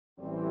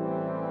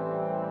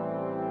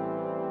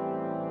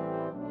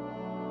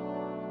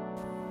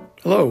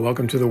Hello,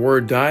 welcome to the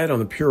Word Diet on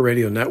the Pure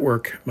Radio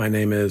Network. My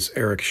name is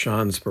Eric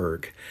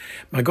Schonsberg.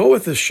 My goal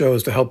with this show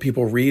is to help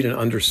people read and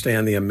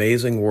understand the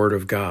amazing Word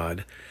of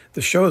God.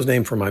 The show is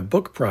named for my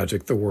book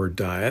project, The Word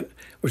Diet,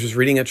 which is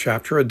reading a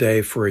chapter a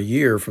day for a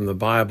year from the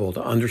Bible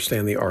to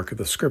understand the arc of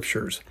the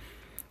Scriptures.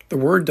 The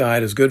Word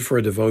Diet is good for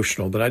a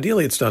devotional, but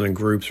ideally it's done in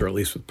groups or at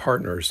least with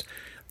partners.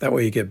 That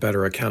way you get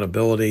better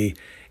accountability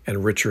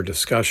and richer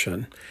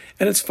discussion.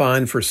 And it's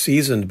fine for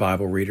seasoned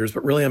Bible readers,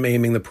 but really I'm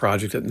aiming the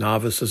project at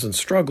novices and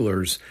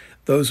strugglers,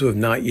 those who have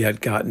not yet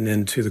gotten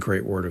into the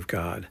great Word of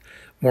God.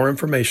 More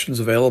information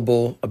is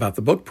available about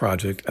the book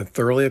project at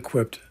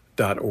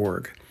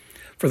thoroughlyequipped.org.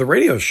 For the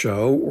radio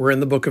show, we're in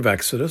the book of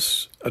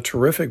Exodus, a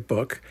terrific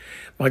book.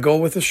 My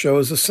goal with the show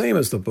is the same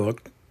as the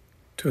book,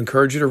 to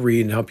encourage you to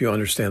read and help you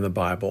understand the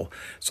Bible.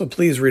 So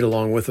please read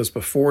along with us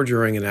before,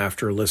 during, and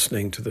after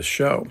listening to the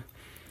show.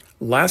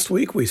 Last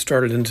week, we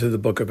started into the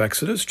book of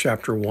Exodus,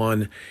 chapter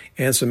 1,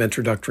 and some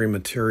introductory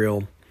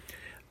material.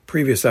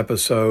 Previous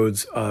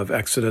episodes of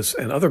Exodus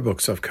and other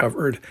books I've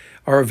covered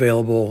are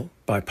available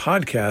by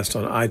podcast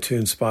on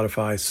iTunes,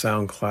 Spotify,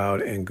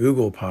 SoundCloud, and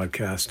Google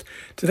Podcast.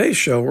 Today's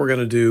show, we're going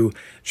to do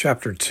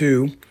chapter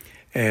 2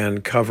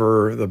 and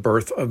cover the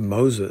birth of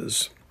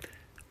Moses.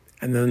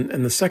 And then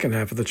in the second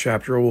half of the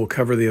chapter, we'll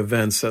cover the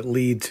events that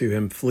lead to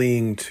him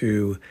fleeing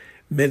to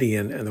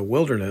Midian and the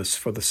wilderness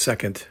for the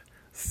second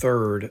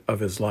third of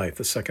his life,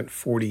 the second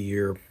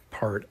 40-year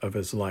part of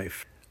his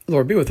life.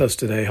 Lord, be with us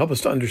today. Help us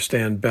to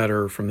understand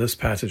better from this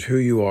passage who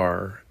you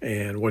are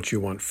and what you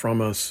want from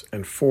us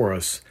and for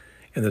us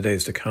in the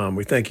days to come.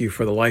 We thank you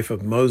for the life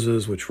of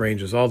Moses, which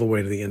ranges all the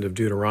way to the end of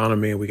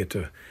Deuteronomy. We get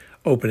to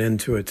open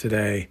into it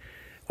today.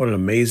 What an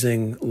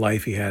amazing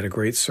life he had, a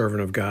great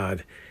servant of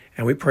God.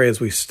 And we pray as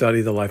we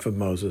study the life of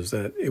Moses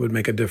that it would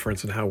make a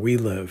difference in how we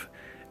live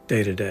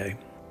day to day.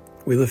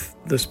 We lift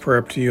this prayer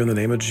up to you in the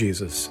name of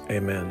Jesus.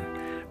 Amen.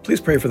 Please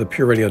pray for the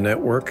Pure Radio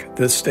Network,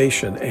 this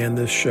station, and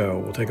this show.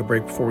 We'll take a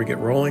break before we get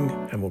rolling,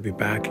 and we'll be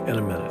back in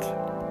a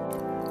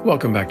minute.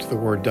 Welcome back to the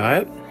Word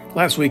Diet.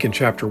 Last week in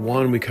chapter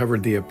 1, we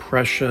covered the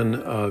oppression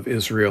of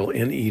Israel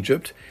in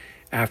Egypt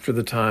after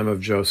the time of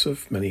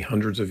Joseph, many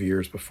hundreds of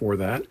years before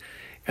that.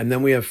 And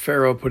then we have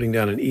Pharaoh putting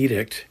down an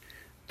edict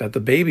that the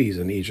babies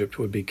in Egypt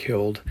would be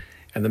killed,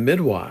 and the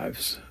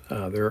midwives,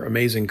 their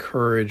amazing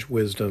courage,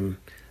 wisdom,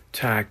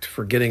 tact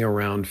for getting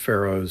around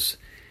Pharaoh's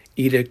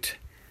edict,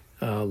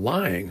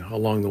 lying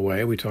along the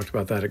way. We talked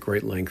about that at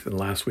great length in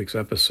last week's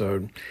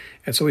episode.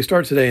 And so we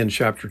start today in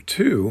chapter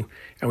 2,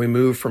 and we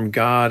move from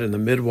God and the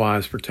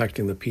midwives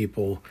protecting the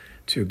people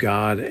to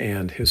God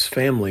and his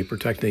family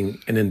protecting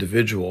an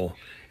individual,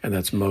 and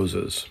that's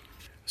Moses.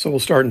 So we'll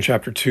start in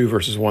chapter 2,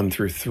 verses 1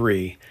 through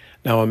 3.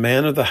 Now a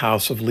man of the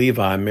house of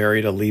Levi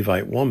married a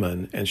Levite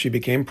woman, and she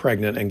became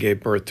pregnant and gave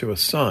birth to a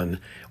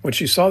son. When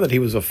she saw that he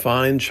was a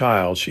fine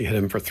child, she hid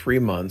him for 3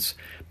 months.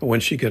 But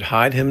when she could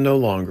hide him no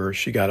longer,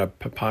 she got a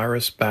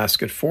papyrus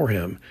basket for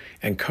him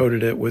and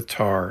coated it with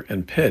tar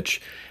and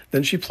pitch.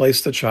 Then she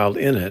placed the child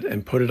in it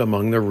and put it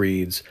among the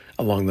reeds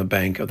along the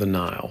bank of the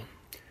Nile.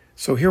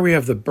 So here we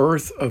have the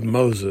birth of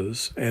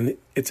Moses, and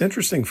it's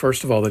interesting,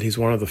 first of all, that he's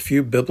one of the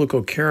few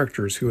biblical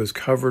characters who is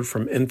covered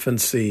from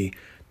infancy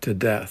to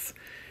death.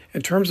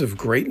 In terms of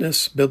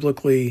greatness,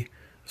 biblically,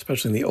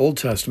 especially in the Old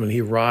Testament,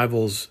 he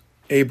rivals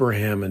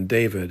Abraham and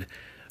David.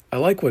 I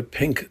like what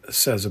Pink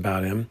says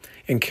about him.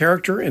 In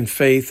character and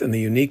faith and the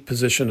unique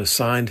position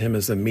assigned him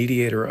as the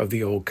mediator of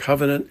the Old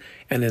Covenant,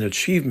 and in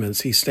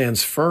achievements, he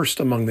stands first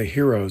among the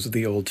heroes of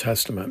the Old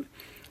Testament.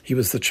 He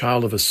was the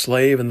child of a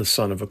slave and the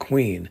son of a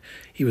queen.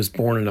 He was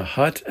born in a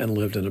hut and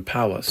lived in a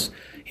palace.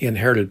 He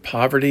inherited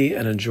poverty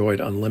and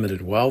enjoyed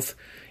unlimited wealth.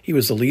 He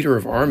was the leader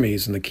of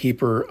armies and the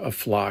keeper of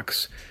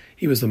flocks.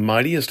 He was the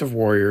mightiest of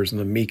warriors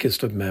and the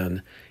meekest of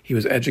men. He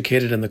was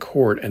educated in the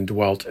court and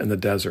dwelt in the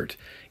desert.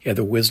 He had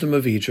the wisdom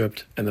of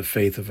Egypt and the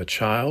faith of a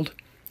child.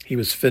 He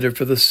was fitted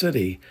for the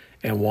city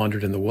and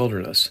wandered in the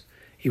wilderness.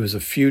 He was a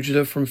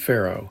fugitive from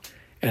Pharaoh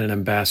and an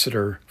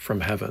ambassador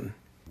from heaven.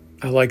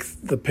 I like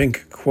the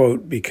Pink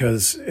quote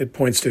because it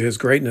points to his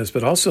greatness,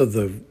 but also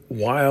the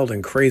wild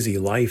and crazy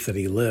life that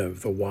he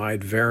lived, the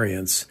wide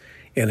variance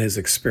in his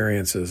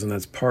experiences, and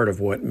that's part of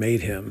what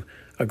made him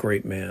a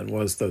great man,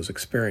 was those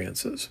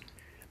experiences.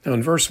 Now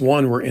in verse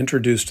 1, we're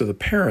introduced to the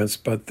parents,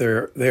 but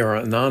they are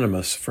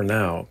anonymous for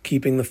now,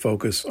 keeping the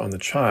focus on the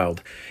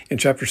child. In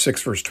chapter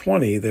 6, verse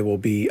 20, they will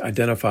be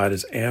identified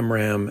as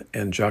Amram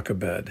and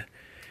Jochebed.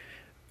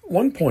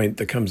 One point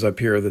that comes up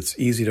here that's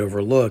easy to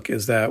overlook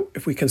is that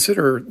if we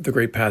consider the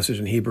great passage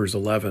in Hebrews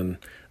 11,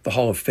 the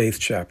Hall of Faith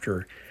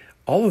chapter,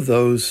 all of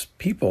those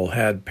people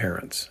had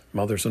parents,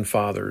 mothers and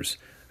fathers,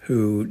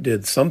 who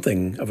did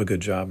something of a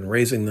good job in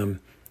raising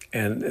them,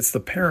 and it's the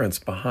parents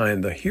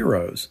behind the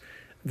heroes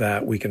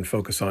that we can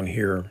focus on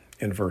here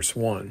in verse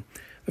 1.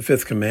 The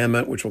fifth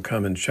commandment, which will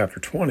come in chapter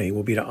 20,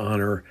 will be to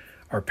honor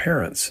our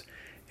parents.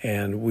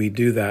 And we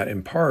do that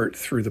in part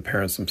through the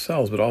parents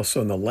themselves, but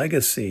also in the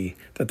legacy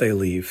that they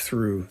leave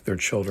through their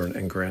children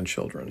and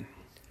grandchildren.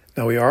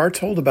 Now we are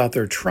told about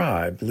their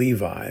tribe,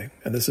 Levi,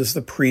 and this is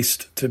the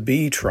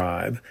priest-to-be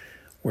tribe,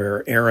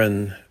 where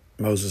Aaron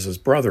Moses'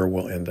 brother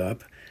will end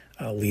up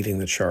leading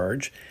the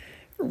charge.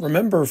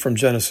 Remember from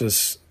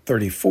Genesis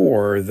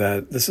 34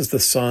 that this is the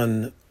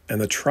son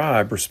and the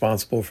tribe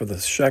responsible for the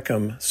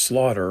Shechem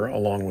slaughter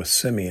along with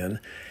Simeon.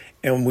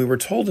 And we were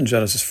told in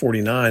Genesis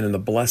 49 in the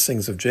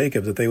blessings of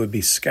Jacob that they would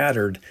be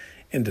scattered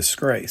in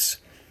disgrace.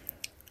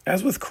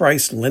 As with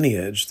Christ's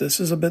lineage, this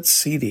is a bit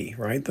seedy,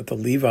 right? That the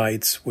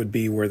Levites would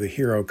be where the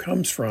hero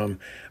comes from.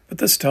 But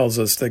this tells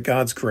us that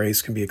God's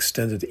grace can be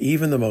extended to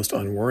even the most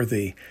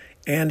unworthy,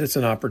 and it's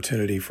an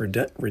opportunity for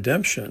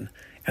redemption.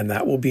 And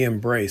that will be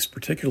embraced,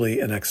 particularly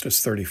in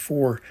Exodus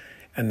 34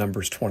 and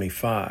Numbers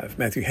 25.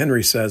 Matthew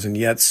Henry says, and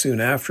yet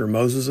soon after,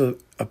 Moses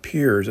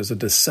appears as a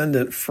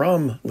descendant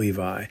from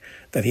Levi,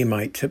 that he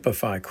might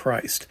typify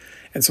Christ.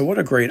 And so what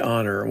a great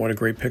honor and what a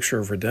great picture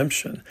of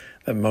redemption,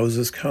 that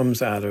Moses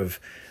comes out of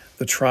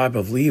the tribe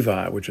of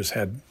Levi, which has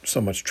had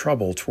so much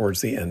trouble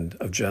towards the end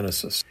of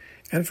Genesis.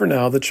 And for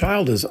now, the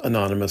child is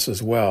anonymous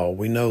as well.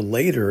 We know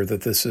later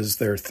that this is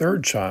their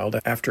third child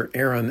after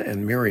Aaron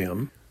and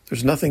Miriam.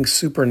 There's nothing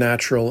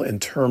supernatural in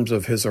terms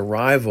of his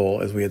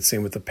arrival, as we had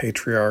seen with the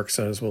patriarchs,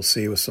 and as we'll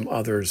see with some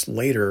others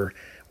later,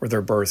 where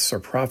their births are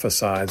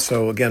prophesied.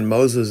 So again,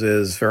 Moses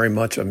is very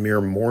much a mere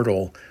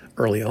mortal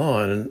early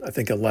on, and I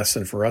think a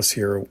lesson for us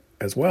here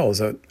as well is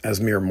that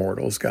as mere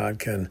mortals, God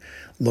can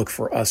look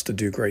for us to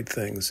do great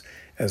things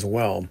as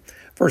well.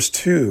 Verse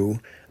 2,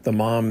 the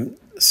mom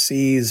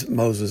sees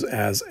Moses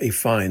as a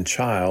fine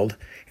child,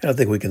 and I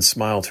think we can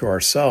smile to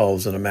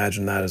ourselves and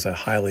imagine that as a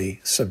highly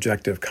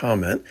subjective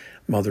comment.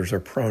 Mothers are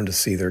prone to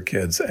see their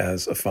kids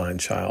as a fine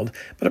child,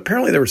 but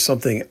apparently there was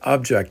something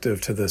objective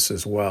to this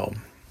as well.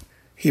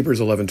 Hebrews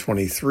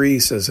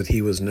 11:23 says that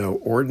he was no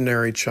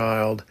ordinary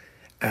child.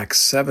 Acts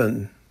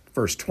 7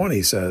 verse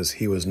 20 says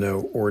he was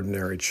no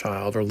ordinary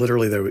child, or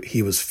literally that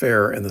he was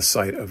fair in the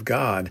sight of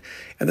God.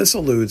 And this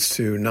alludes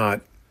to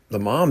not the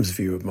mom's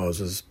view of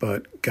Moses,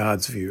 but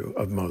God's view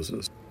of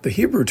Moses. The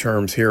Hebrew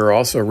terms here are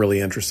also really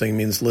interesting. It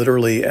means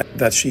literally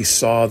that she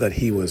saw that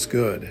he was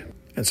good.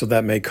 And so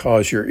that may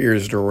cause your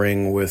ears to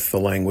ring with the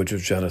language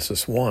of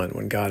Genesis 1.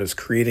 When God is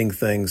creating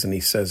things and he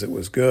says it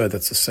was good,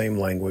 that's the same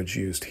language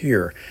used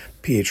here.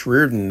 P.H.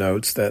 Reardon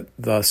notes that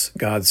thus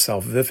God's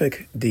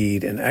salvific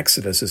deed in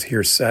Exodus is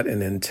here set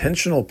in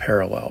intentional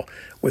parallel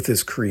with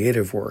his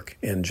creative work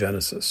in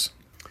Genesis.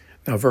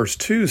 Now, verse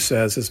 2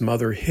 says his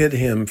mother hid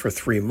him for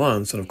 3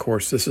 months, and of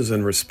course this is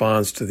in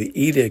response to the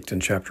edict in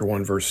chapter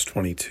 1, verse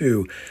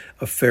 22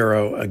 of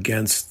Pharaoh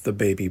against the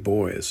baby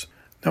boys.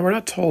 Now, we're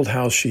not told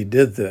how she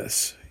did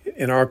this.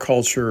 In our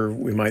culture,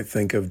 we might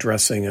think of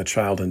dressing a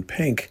child in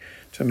pink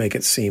to make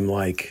it seem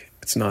like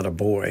it's not a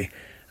boy,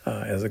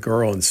 as a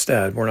girl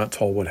instead. We're not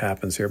told what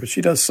happens here, but she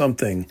does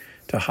something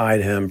to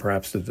hide him,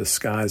 perhaps to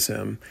disguise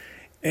him.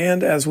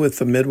 And as with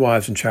the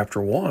midwives in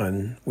chapter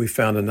 1, we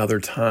found another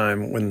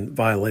time when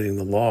violating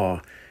the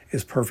law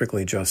is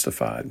perfectly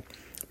justified.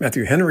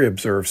 Matthew Henry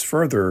observes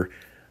further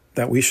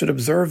that we should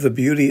observe the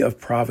beauty of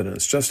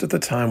providence. Just at the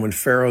time when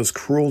Pharaoh's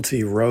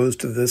cruelty rose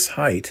to this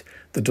height,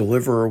 the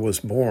deliverer was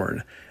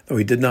born, though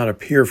he did not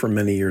appear for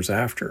many years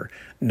after.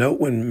 Note,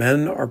 when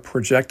men are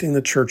projecting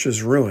the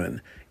church's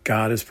ruin,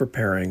 God is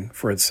preparing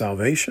for its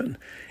salvation.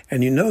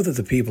 And you know that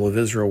the people of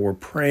Israel were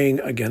praying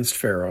against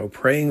Pharaoh,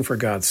 praying for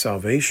God's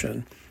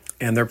salvation,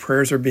 and their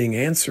prayers are being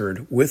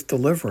answered with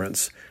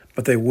deliverance,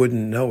 but they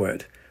wouldn't know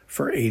it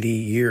for 80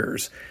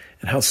 years.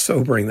 And how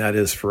sobering that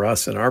is for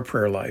us in our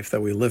prayer life,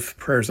 that we lift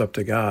prayers up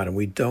to God and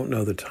we don't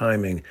know the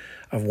timing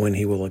of when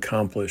he will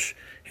accomplish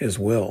his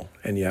will,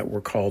 and yet we're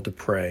called to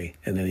pray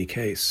in any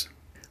case.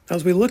 Now,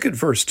 as we look at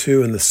verse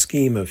 2 in the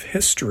scheme of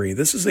history,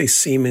 this is a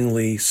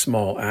seemingly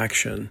small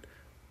action,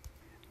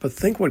 but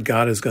think what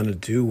God is going to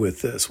do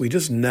with this. We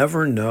just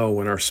never know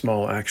when our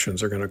small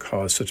actions are going to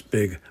cause such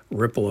big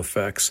ripple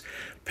effects.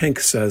 Pink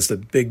says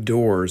that big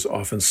doors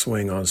often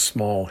swing on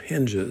small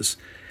hinges.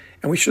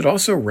 And we should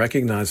also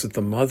recognize that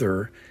the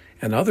mother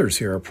and others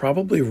here are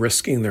probably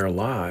risking their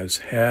lives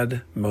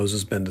had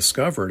Moses been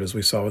discovered, as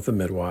we saw with the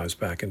midwives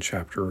back in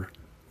chapter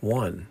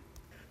 1.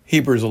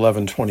 Hebrews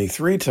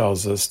 11:23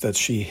 tells us that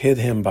she hid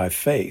him by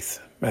faith.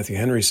 Matthew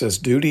Henry says,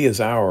 duty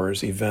is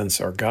ours, events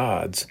are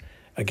God's.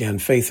 Again,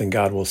 faith in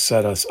God will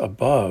set us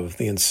above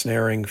the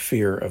ensnaring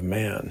fear of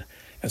man.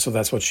 And so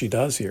that's what she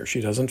does here.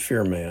 She doesn't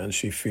fear man.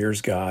 She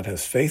fears God,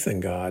 has faith in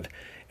God,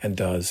 and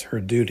does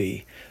her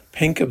duty.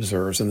 Pink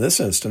observes, in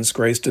this instance,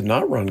 grace did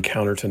not run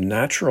counter to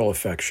natural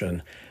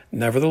affection.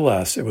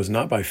 Nevertheless, it was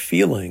not by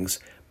feelings,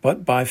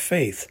 but by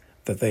faith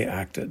that they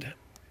acted.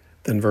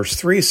 Then verse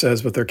 3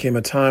 says, but there came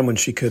a time when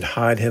she could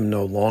hide him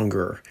no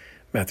longer.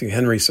 Matthew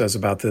Henry says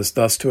about this,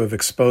 thus to have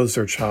exposed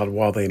their child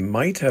while they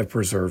might have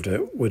preserved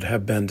it would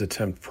have been to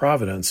tempt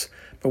providence,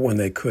 but when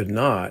they could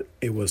not,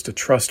 it was to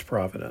trust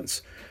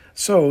providence.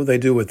 So they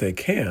do what they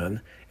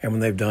can, and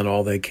when they've done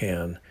all they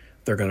can,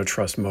 they're going to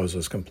trust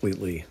Moses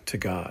completely to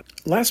God.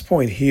 Last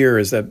point here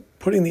is that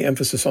putting the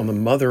emphasis on the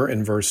mother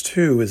in verse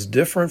 2 is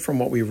different from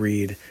what we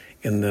read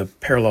in the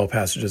parallel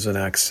passages in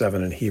Acts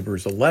 7 and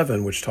Hebrews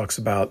 11, which talks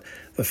about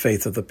the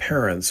faith of the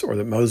parents, or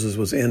that Moses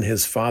was in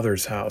his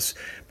father's house.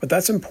 But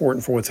that's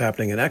important for what's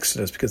happening in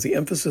Exodus, because the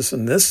emphasis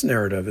in this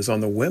narrative is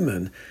on the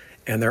women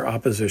and their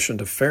opposition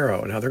to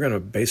Pharaoh, and how they're going to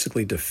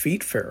basically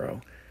defeat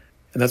Pharaoh.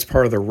 And that's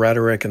part of the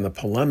rhetoric and the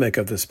polemic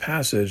of this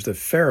passage, that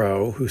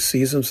Pharaoh, who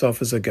sees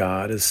himself as a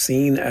god, is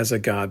seen as a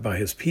god by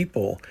his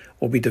people,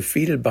 will be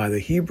defeated by the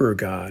Hebrew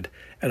God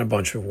and a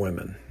bunch of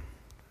women.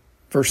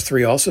 Verse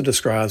 3 also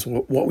describes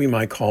what we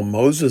might call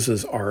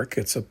Moses' ark.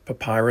 It's a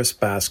papyrus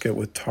basket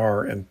with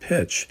tar and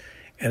pitch.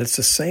 And it's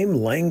the same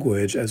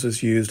language as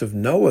is used of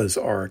Noah's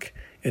ark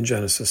in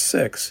Genesis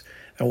 6.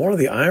 And one of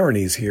the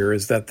ironies here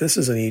is that this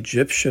is an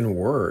Egyptian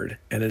word,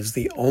 and it is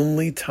the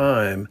only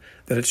time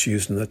that it's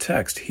used in the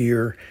text,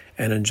 here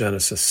and in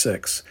Genesis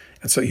 6.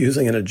 And so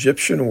using an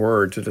Egyptian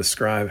word to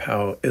describe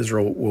how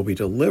Israel will be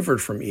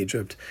delivered from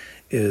Egypt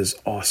is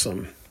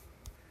awesome.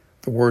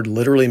 The word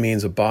literally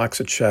means a box,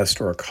 a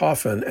chest, or a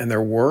coffin, and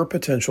there were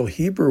potential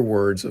Hebrew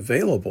words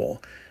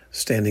available,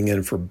 standing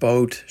in for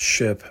boat,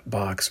 ship,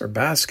 box, or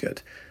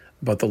basket.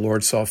 But the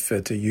Lord saw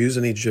fit to use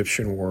an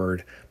Egyptian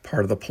word,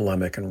 part of the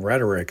polemic and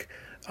rhetoric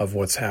of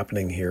what's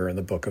happening here in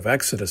the book of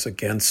Exodus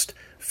against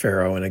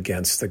Pharaoh and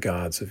against the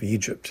gods of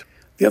Egypt.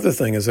 The other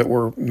thing is that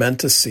we're meant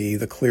to see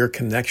the clear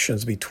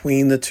connections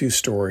between the two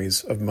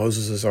stories of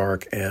Moses'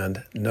 ark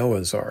and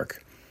Noah's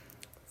ark.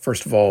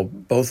 First of all,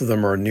 both of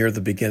them are near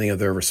the beginning of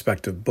their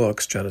respective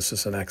books,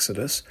 Genesis and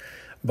Exodus.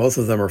 Both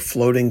of them are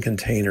floating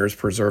containers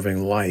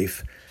preserving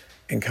life,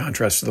 in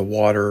contrast to the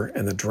water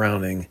and the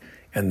drowning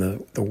and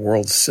the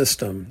world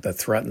system that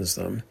threatens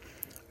them.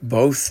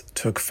 Both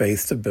took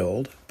faith to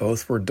build.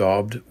 Both were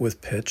daubed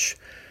with pitch.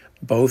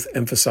 Both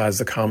emphasize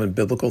the common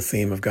biblical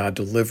theme of God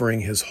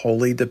delivering his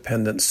wholly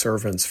dependent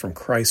servants from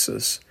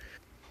crisis.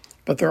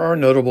 But there are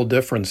notable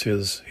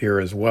differences here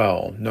as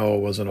well. Noah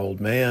was an old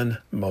man.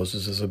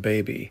 Moses is a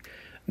baby.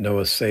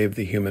 Noah saved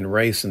the human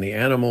race and the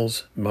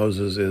animals.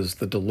 Moses is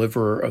the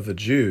deliverer of the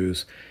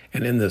Jews.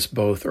 And in this,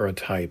 both are a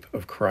type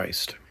of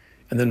Christ.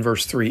 And then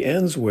verse 3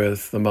 ends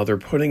with the mother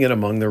putting it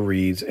among the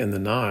reeds in the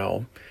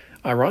Nile.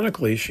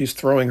 Ironically, she's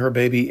throwing her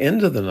baby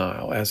into the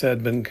Nile, as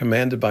had been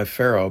commanded by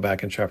Pharaoh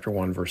back in chapter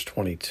 1, verse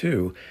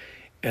 22.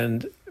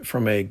 And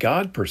from a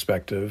God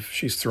perspective,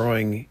 she's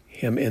throwing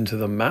him into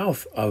the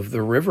mouth of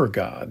the river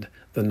god,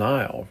 the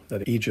Nile,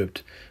 that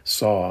Egypt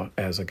saw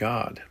as a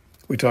god.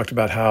 We talked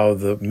about how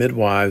the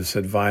midwives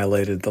had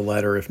violated the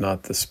letter, if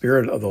not the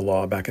spirit of the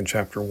law, back in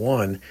chapter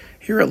 1.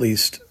 Here, at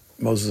least,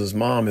 Moses'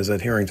 mom is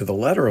adhering to the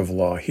letter of the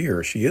law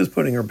here. She is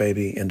putting her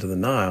baby into the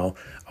Nile,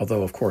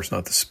 although, of course,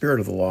 not the spirit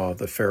of the law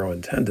that Pharaoh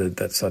intended,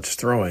 that such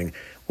throwing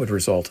would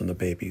result in the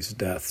baby's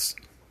deaths.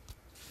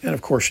 And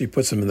of course, she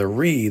puts him in the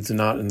reeds,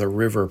 not in the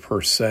river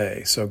per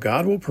se. So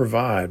God will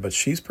provide, but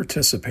she's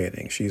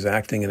participating. She's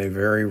acting in a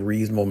very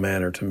reasonable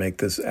manner to make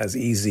this as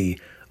easy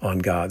on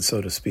God,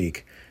 so to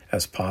speak,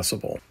 as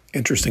possible.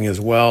 Interesting as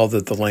well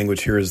that the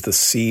language here is the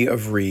Sea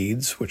of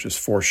Reeds, which is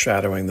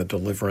foreshadowing the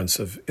deliverance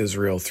of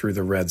Israel through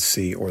the Red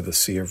Sea, or the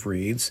Sea of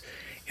Reeds,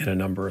 in a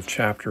number of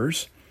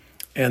chapters.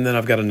 And then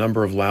I've got a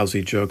number of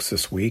lousy jokes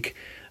this week.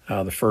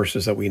 The first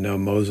is that we know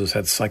Moses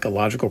had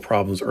psychological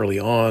problems early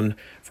on.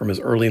 From his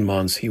early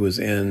months, he was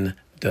in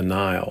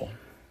denial.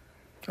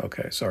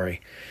 Okay, sorry.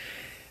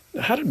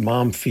 How did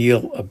mom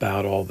feel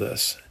about all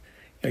this?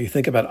 You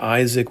think about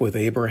Isaac with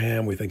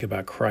Abraham. We think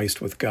about Christ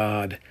with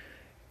God.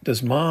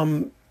 Does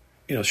mom,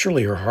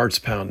 surely her heart's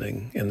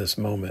pounding in this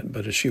moment,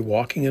 but is she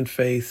walking in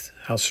faith?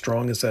 How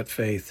strong is that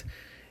faith?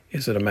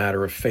 Is it a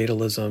matter of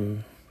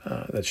fatalism,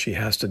 that she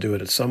has to do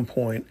it at some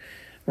point?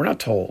 We're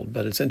not told,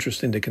 but it's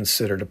interesting to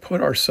consider, to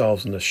put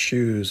ourselves in the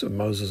shoes of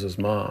Moses'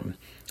 mom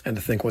and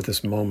to think what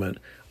this moment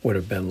would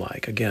have been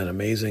like. Again,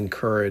 amazing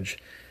courage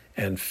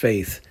and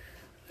faith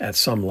at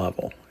some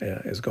level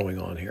is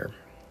going on here.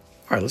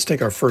 All right, let's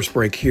take our first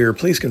break here.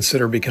 Please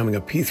consider becoming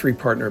a P3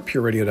 partner at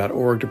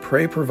pureradio.org to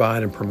pray,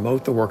 provide, and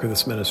promote the work of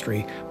this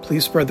ministry.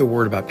 Please spread the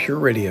word about Pure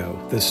Radio,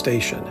 this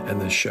station,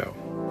 and this show.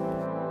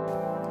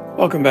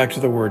 Welcome back to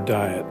the Word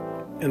Diet.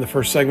 In the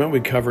first segment, we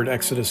covered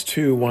Exodus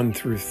 2, 1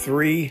 through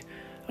 3.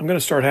 I'm going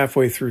to start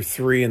halfway through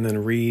 3 and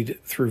then read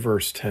through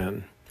verse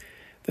 10.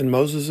 Then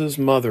Moses'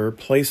 mother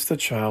placed the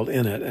child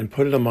in it and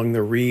put it among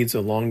the reeds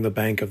along the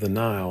bank of the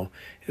Nile.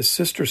 His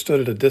sister stood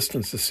at a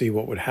distance to see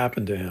what would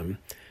happen to him.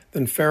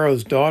 Then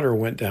Pharaoh's daughter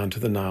went down to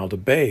the Nile to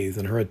bathe,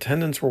 and her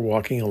attendants were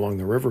walking along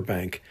the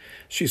riverbank.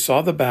 She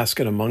saw the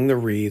basket among the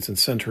reeds and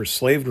sent her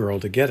slave girl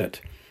to get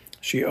it.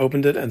 She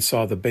opened it and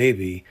saw the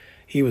baby.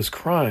 He was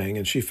crying,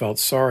 and she felt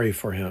sorry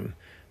for him.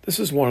 "This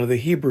is one of the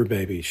Hebrew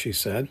babies," she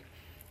said.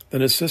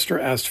 Then his sister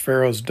asked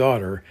Pharaoh's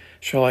daughter,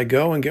 "Shall I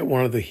go and get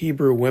one of the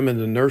Hebrew women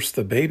to nurse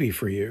the baby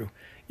for you?"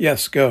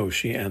 "Yes, go,"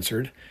 she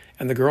answered.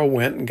 And the girl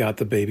went and got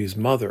the baby's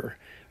mother.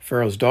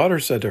 Pharaoh's daughter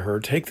said to her,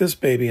 "Take this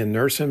baby and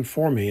nurse him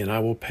for me, and I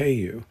will pay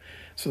you."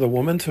 So the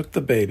woman took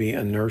the baby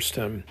and nursed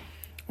him.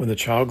 When the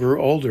child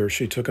grew older,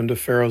 she took him to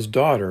Pharaoh's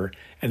daughter,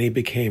 and he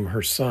became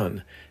her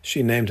son.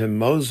 She named him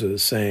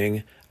Moses,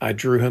 saying, "I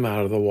drew him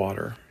out of the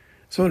water."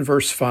 So in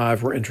verse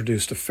 5, we're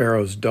introduced to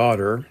Pharaoh's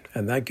daughter,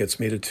 and that gets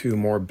me to two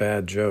more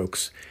bad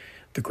jokes.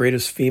 The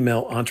greatest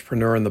female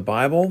entrepreneur in the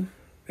Bible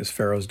is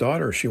Pharaoh's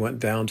daughter. She went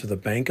down to the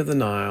bank of the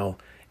Nile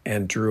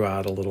and drew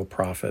out a little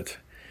profit.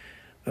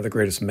 Now, the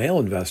greatest male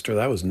investor,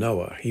 that was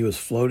Noah. He was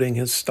floating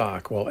his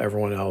stock while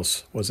everyone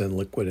else was in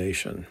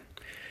liquidation.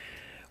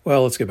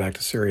 Well, let's get back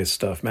to serious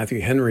stuff.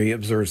 Matthew Henry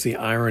observes the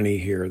irony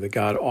here that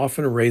God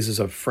often raises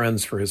up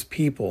friends for his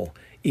people,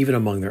 even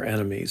among their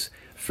enemies.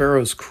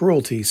 Pharaoh's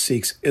cruelty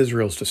seeks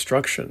Israel's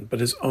destruction, but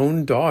his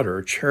own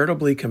daughter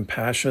charitably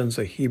compassions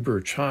a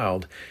Hebrew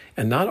child,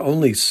 and not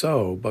only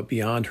so, but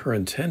beyond her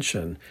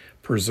intention,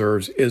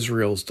 preserves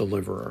Israel's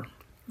deliverer.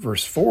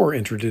 Verse 4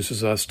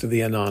 introduces us to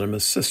the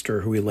anonymous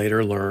sister, who we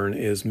later learn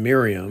is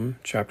Miriam.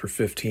 Chapter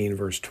 15,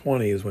 verse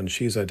 20 is when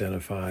she's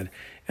identified,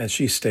 and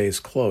she stays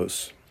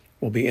close.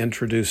 We'll be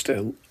introduced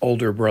to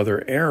older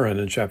brother Aaron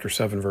in chapter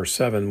 7, verse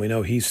 7. We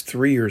know he's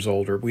 3 years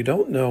older. We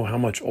don't know how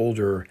much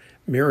older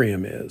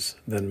Miriam is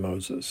than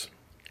Moses.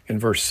 In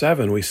verse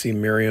 7, we see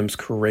Miriam's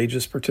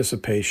courageous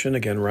participation,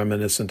 again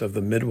reminiscent of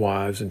the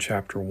midwives in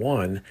chapter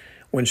 1,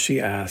 when she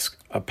asks,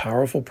 "A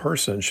powerful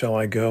person, shall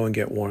I go and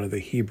get one of the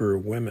Hebrew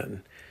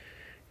women?"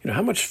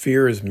 How much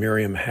fear does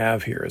Miriam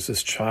have here? Is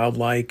this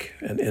childlike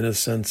and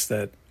innocence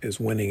that is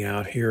winning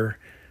out here?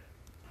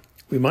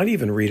 We might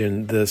even read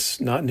in this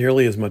not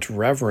nearly as much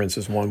reverence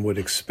as one would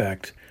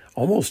expect,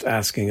 almost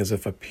asking as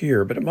if a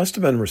peer, but it must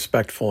have been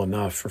respectful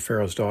enough for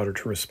Pharaoh's daughter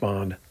to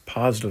respond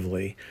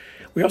positively.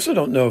 We also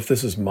don't know if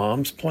this is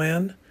Mom's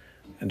plan,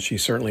 and she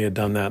certainly had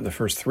done that in the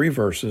first 3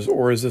 verses,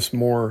 or is this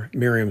more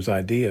Miriam's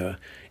idea?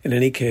 In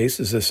any case,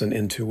 is this an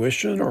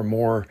intuition or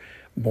more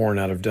born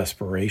out of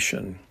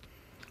desperation?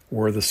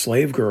 Were the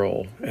slave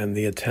girl and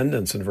the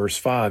attendants in verse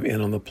 5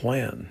 in on the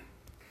plan?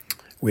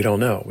 We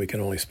don't know. We can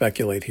only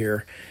speculate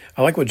here.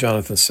 I like what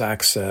Jonathan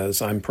Sacks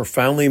says. "I'm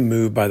profoundly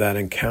moved by that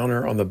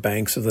encounter on the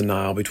banks of the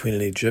Nile between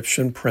an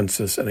Egyptian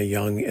princess and a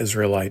young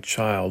Israelite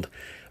child,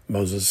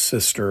 Moses'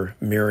 sister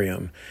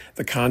Miriam.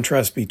 The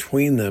contrast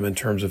between them in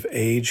terms of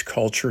age,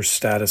 culture,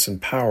 status,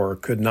 and power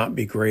could not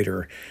be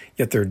greater,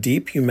 yet their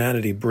deep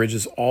humanity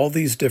bridges all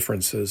these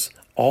differences,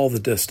 all the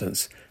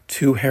distance.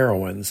 2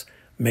 heroines,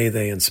 may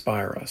they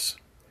inspire us."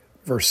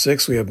 Verse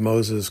 6, we have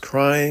Moses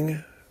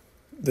crying.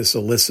 This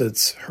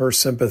elicits her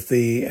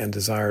sympathy and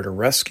desire to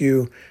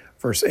rescue.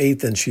 Verse 8,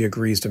 then she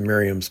agrees to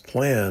Miriam's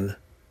plan.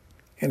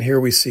 And here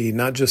we see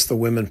not just the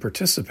women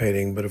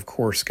participating, but of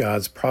course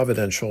God's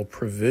providential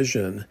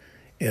provision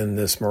in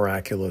this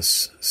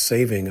miraculous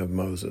saving of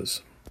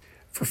Moses.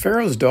 For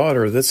Pharaoh's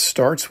daughter, this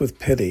starts with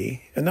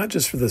pity, and not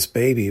just for this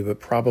baby, but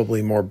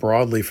probably more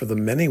broadly for the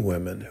many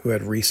women who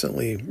had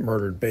recently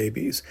murdered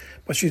babies.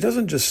 But she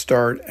doesn't just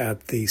start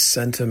at the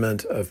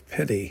sentiment of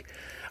pity.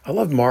 I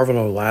love Marvin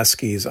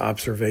Olasky's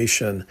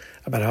observation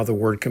about how the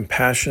word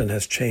compassion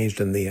has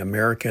changed in the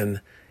American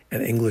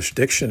and English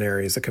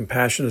dictionaries. The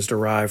compassion is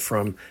derived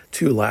from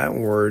 2 Latin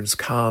words,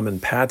 com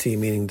and pati,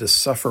 meaning to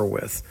suffer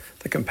with.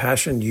 The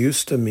compassion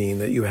used to mean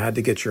that you had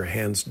to get your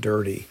hands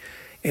dirty.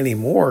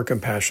 Anymore,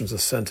 compassion's a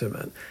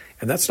sentiment.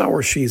 And that's not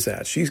where she's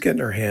at. She's getting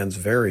her hands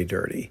very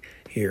dirty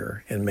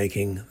here in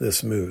making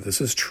this move. This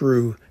is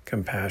true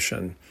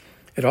compassion.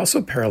 It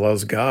also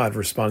parallels God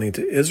responding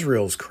to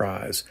Israel's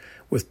cries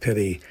with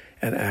pity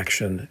and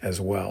action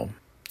as well.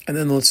 And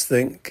then let's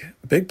think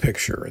big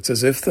picture. It's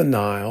as if the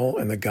Nile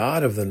and the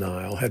God of the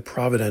Nile had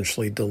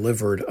providentially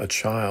delivered a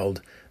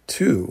child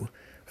to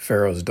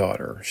Pharaoh's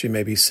daughter. She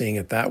may be seeing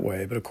it that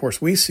way, but of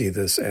course we see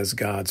this as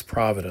God's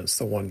providence,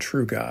 the one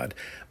true God.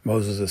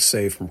 Moses is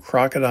saved from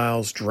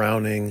crocodiles,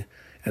 drowning,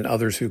 and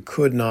others who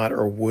could not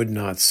or would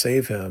not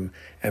save him,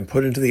 and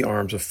put into the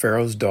arms of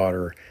Pharaoh's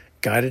daughter,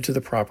 guided to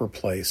the proper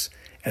place,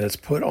 and it's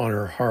put on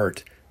her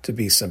heart to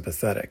be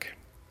sympathetic.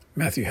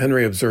 Matthew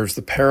Henry observes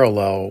the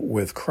parallel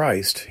with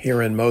Christ.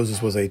 Herein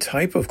Moses was a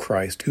type of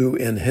Christ who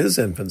in his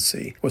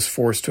infancy was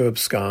forced to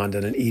abscond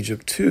and in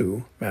Egypt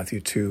too,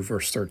 Matthew 2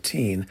 verse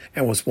 13,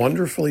 and was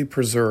wonderfully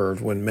preserved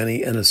when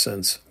many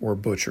innocents were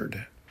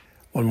butchered.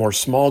 One more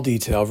small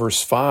detail,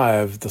 verse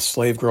 5, the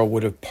slave girl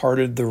would have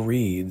parted the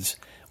reeds,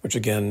 which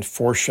again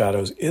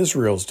foreshadows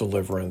Israel's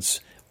deliverance,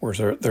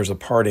 where there's a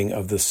parting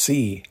of the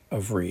sea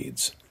of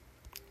reeds.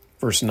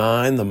 Verse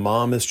 9, the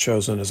mom is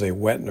chosen as a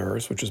wet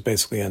nurse, which is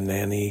basically a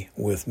nanny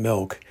with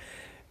milk.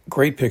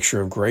 Great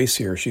picture of grace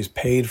here. She's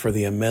paid for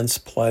the immense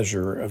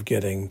pleasure of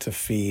getting to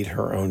feed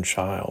her own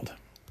child.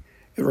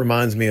 It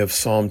reminds me of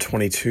Psalm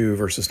 22,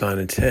 verses 9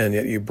 and 10.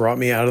 Yet you brought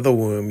me out of the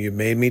womb. You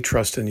made me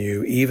trust in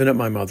you, even at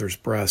my mother's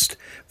breast.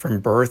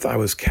 From birth I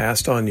was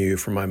cast on you.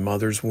 From my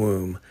mother's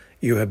womb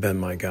you have been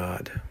my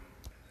God.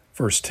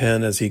 Verse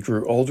 10, as he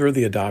grew older,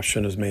 the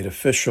adoption is made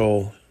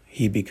official.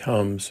 He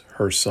becomes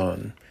her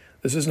son.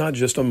 This is not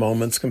just a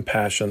moment's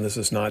compassion. This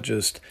is not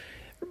just,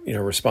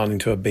 responding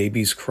to a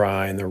baby's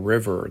cry in the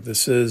river.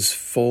 This is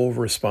full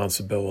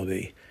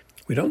responsibility.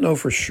 We don't know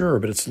for sure,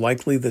 but it's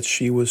likely that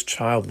she was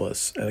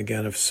childless. And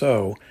again, if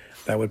so,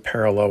 that would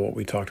parallel what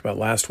we talked about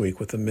last week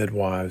with the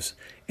midwives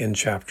in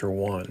chapter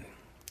 1.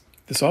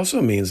 This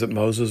also means that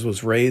Moses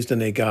was raised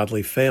in a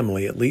godly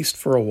family, at least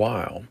for a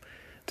while.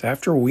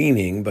 after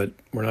weaning, but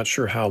we're not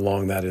sure how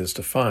long that is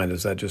defined.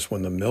 Is that just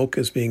when the milk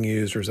is being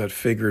used, or is that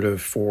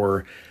figurative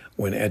for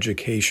when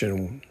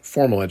education,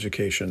 formal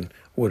education,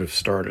 would have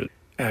started?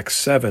 Acts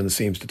 7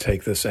 seems to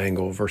take this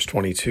angle. Verse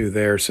 22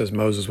 there says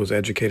Moses was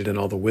educated in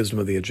all the wisdom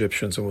of the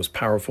Egyptians and was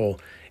powerful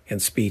in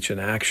speech and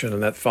action.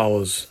 And that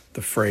follows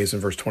the phrase in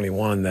verse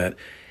 21 that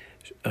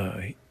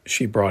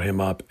she brought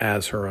him up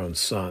as her own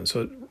son.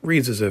 So it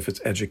reads as if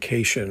it's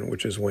education,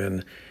 which is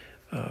when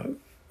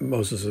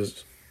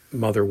Moses'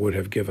 mother would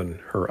have given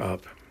her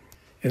up.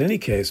 In any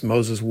case,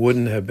 Moses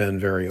wouldn't have been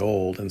very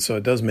old, and so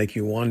it does make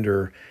you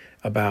wonder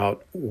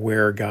about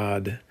where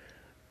God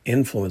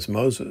influenced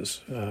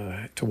Moses,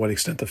 to what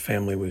extent the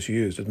family was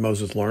used. Did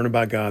Moses learn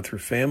about God through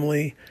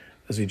family?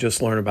 Does he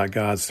just learn about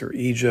God through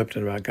Egypt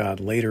and about God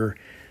later?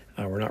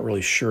 We're not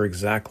really sure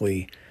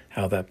exactly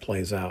how that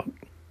plays out.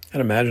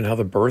 And imagine how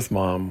the birth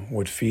mom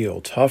would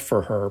feel. Tough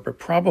for her, but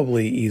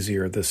probably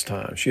easier this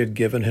time. She had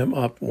given him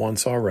up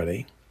once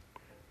already,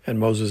 and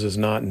Moses is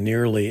not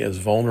nearly as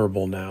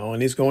vulnerable now,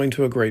 and he's going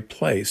to a great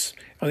place.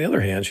 On the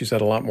other hand, she's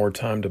had a lot more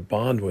time to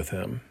bond with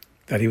him.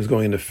 That he was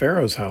going into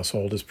Pharaoh's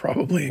household is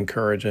probably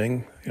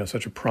encouraging.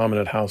 Such a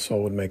prominent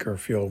household would make her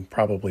feel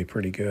probably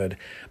pretty good.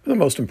 But the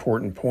most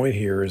important point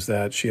here is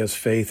that she has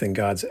faith in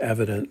God's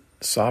evident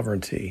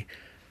sovereignty.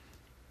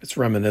 It's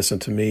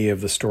reminiscent to me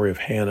of the story of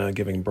Hannah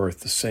giving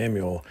birth to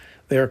Samuel.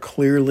 They are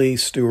clearly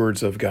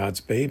stewards of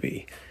God's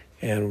baby.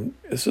 And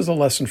this is a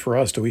lesson for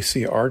us. Do we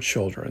see our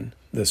children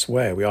this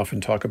way? We often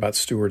talk about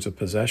stewards of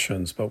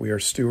possessions, but we are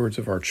stewards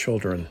of our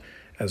children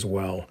as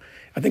well.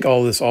 I think all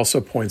of this also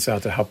points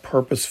out to how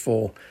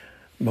purposeful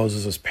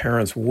Moses'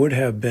 parents would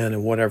have been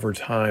in whatever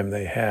time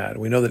they had.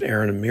 We know that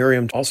Aaron and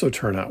Miriam also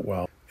turn out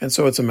well. And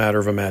so it's a matter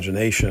of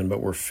imagination,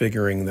 but we're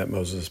figuring that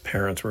Moses'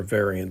 parents were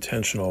very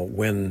intentional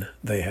when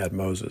they had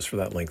Moses for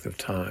that length of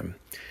time.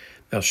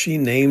 Now, she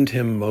named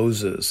him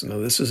Moses. Now,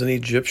 this is an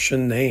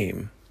Egyptian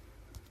name,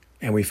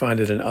 and we find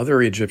it in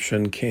other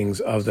Egyptian kings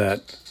of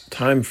that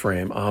time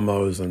frame,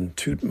 Ahmose and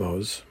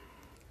Thutmose.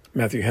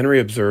 Matthew Henry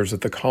observes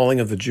that the calling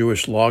of the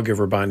Jewish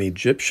lawgiver by an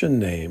Egyptian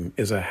name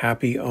is a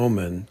happy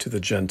omen to the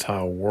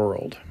Gentile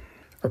world.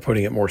 Or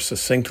putting it more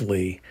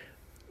succinctly,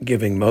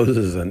 giving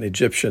Moses an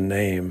Egyptian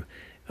name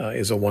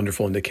is a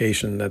wonderful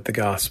indication that the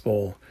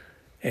gospel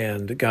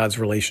and God's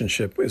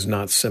relationship is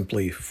not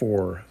simply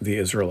for the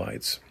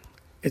Israelites.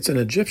 It's an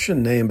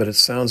Egyptian name, but it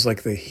sounds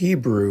like the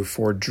Hebrew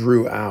for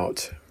drew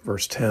out.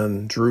 Verse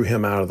 10, drew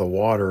him out of the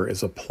water,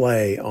 is a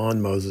play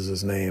on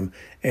Moses' name,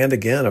 and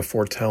again a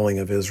foretelling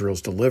of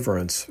Israel's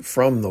deliverance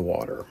from the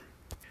water.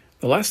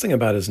 The last thing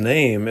about his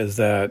name is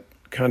that,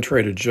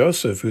 contrary to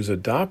Joseph, whose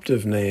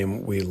adoptive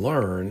name we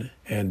learn,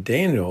 and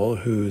Daniel,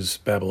 whose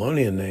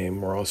Babylonian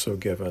name we're also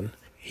given,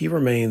 he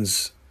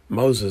remains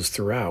Moses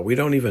throughout. We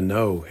don't even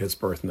know his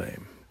birth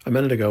name. A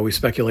minute ago, we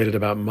speculated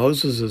about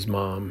Moses'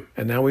 mom,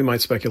 and now we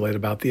might speculate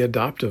about the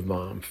adoptive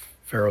mom,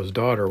 Pharaoh's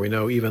daughter. We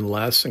know even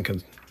less and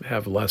can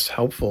have less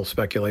helpful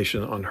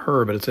speculation on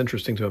her, but it's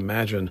interesting to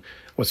imagine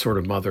what sort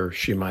of mother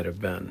she might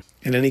have been.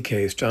 In any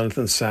case,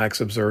 Jonathan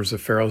Sacks observes that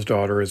Pharaoh's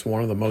daughter is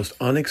one of the most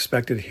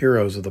unexpected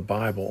heroes of the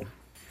Bible.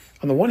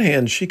 On the one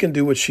hand, she can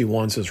do what she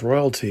wants as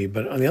royalty,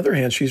 but on the other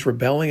hand, she's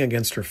rebelling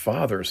against her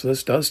father. So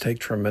this does take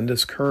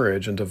tremendous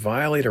courage, and to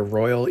violate a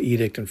royal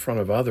edict in front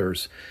of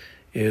others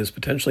is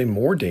potentially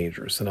more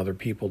dangerous than other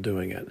people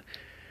doing it.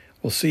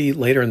 We'll see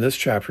later in this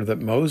chapter that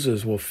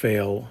Moses will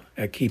fail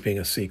at keeping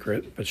a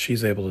secret, but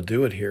she's able to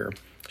do it here.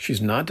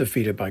 She's not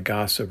defeated by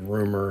gossip,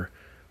 rumor,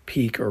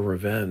 pique, or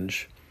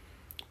revenge.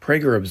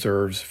 Prager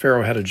observes,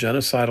 Pharaoh had a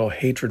genocidal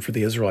hatred for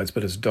the Israelites,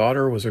 but his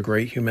daughter was a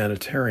great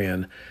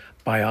humanitarian.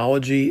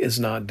 Biology is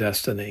not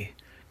destiny.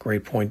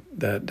 Great point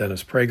that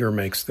Dennis Prager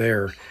makes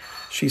there.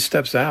 She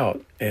steps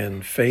out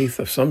in faith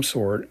of some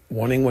sort,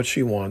 wanting what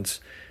she wants,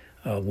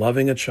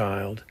 loving a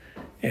child,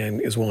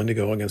 and is willing to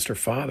go against her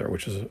father,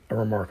 which is a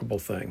remarkable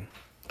thing.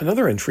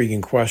 Another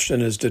intriguing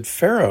question is, did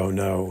Pharaoh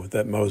know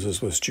that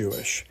Moses was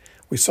Jewish?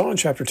 We saw in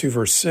chapter 2,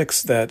 verse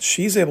 6, that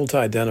she's able to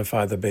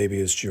identify the baby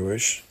as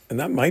Jewish, and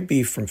that might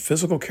be from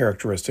physical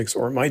characteristics,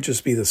 or it might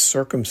just be the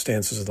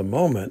circumstances of the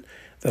moment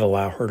that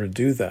allow her to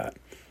do that.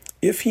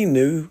 If he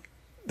knew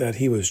that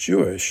he was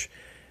Jewish,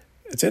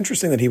 it's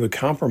interesting that he would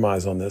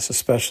compromise on this,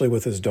 especially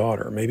with his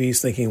daughter. Maybe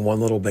he's thinking one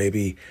little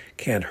baby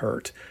can't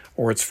hurt,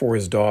 or it's for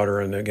his daughter,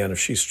 and again, if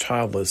she's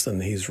childless, then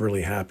he's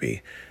really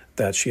happy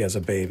that she has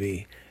a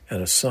baby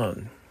and a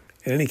son.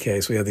 In any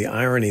case, we have the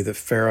irony that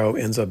Pharaoh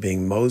ends up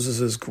being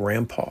Moses'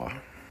 grandpa.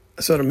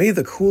 So to me,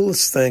 the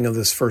coolest thing of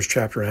this first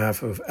chapter and a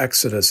half of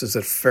Exodus is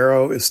that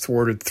Pharaoh is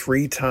thwarted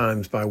 3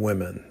 times by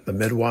women. The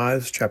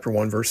midwives, chapter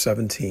 1, verse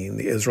 17,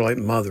 the Israelite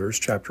mothers,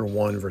 chapter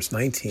 1, verse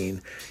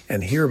 19,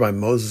 and here by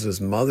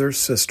Moses' mother,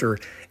 sister,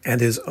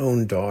 and his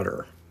own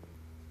daughter.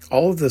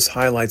 All of this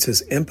highlights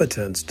his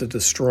impotence to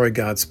destroy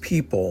God's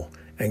people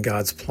and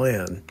God's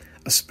plan,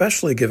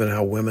 especially given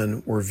how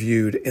women were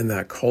viewed in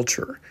that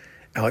culture.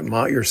 Alec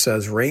Motyer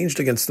says, ranged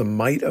against the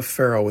might of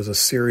Pharaoh was a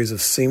series of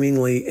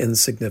seemingly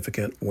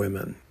insignificant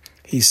women.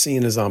 He's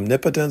seen as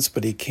omnipotence,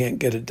 but he can't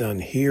get it done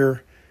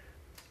here.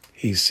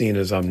 He's seen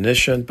as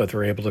omniscient, but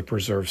they're able to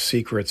preserve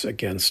secrets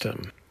against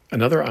him.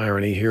 Another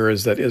irony here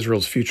is that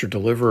Israel's future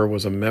deliverer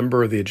was a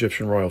member of the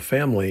Egyptian royal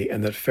family,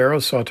 and that Pharaoh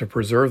sought to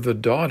preserve the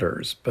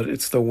daughters, but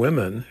it's the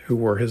women who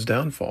were his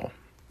downfall.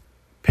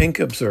 Pink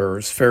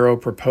observes, Pharaoh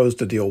proposed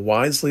to deal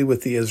wisely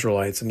with the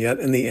Israelites, and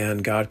yet in the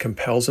end, God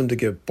compels him to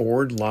give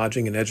board,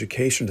 lodging, and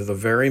education to the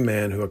very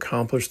man who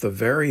accomplished the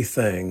very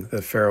thing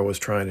that Pharaoh was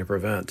trying to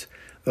prevent.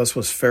 Thus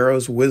was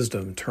Pharaoh's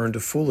wisdom turned to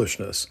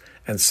foolishness,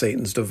 and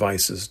Satan's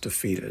devices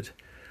defeated.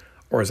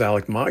 Or as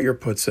Alec Motyr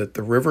puts it,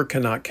 the river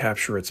cannot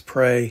capture its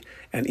prey,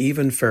 and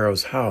even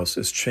Pharaoh's house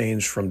is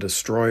changed from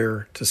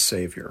destroyer to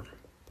savior.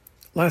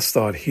 Last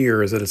thought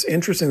here is that it's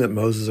interesting that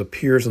Moses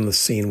appears on the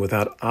scene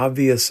without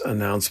obvious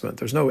announcement.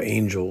 There's no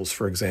angels,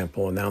 for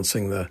example,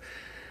 announcing the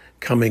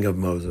coming of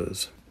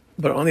Moses.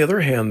 But on the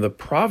other hand, the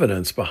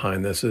providence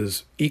behind this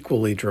is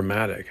equally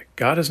dramatic.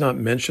 God is not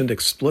mentioned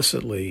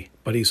explicitly,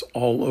 but he's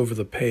all over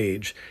the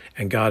page,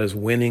 and God is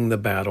winning the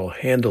battle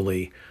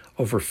handily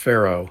over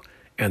Pharaoh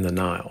and the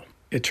Nile.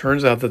 It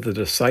turns out that the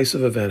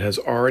decisive event has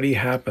already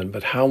happened,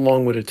 but how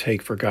long would it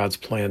take for God's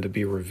plan to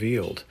be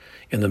revealed?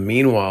 In the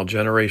meanwhile,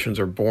 generations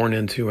are born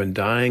into and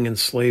dying in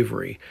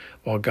slavery,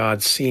 while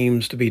God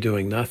seems to be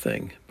doing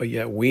nothing. But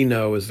yet we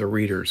know as the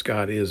readers,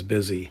 God is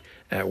busy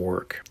at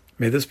work.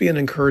 May this be an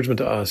encouragement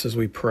to us as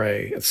we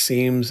pray. It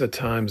seems at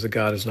times that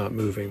God is not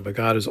moving, but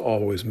God is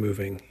always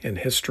moving in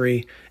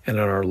history and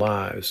in our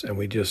lives, and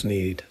we just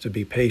need to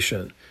be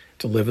patient,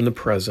 to live in the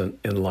present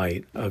in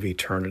light of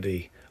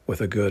eternity with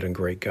a good and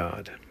great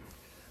God.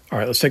 All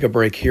right, let's take a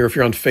break here. If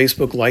you're on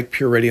Facebook, like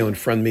Pure Radio and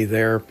friend me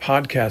there.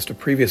 Podcast of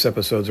previous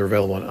episodes are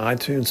available on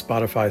iTunes,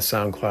 Spotify,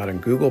 SoundCloud,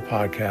 and Google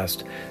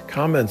Podcast.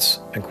 Comments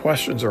and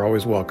questions are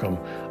always welcome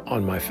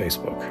on my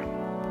Facebook.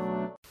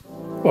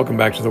 Welcome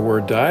back to the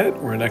Word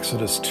Diet. We're in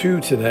Exodus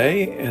 2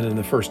 today, and in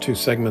the first two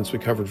segments we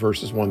covered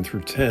verses 1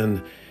 through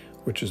 10,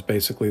 which is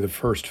basically the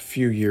first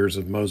few years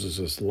of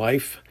Moses'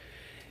 life.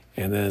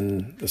 And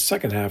then the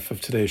second half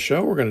of today's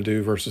show, we're going to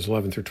do verses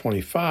 11 through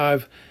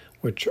 25,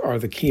 which are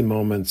the key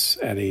moments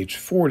at age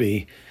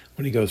 40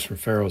 when he goes from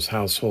Pharaoh's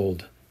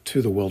household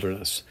to the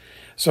wilderness.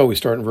 So we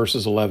start in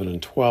verses 11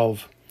 and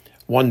 12.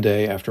 One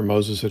day after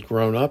Moses had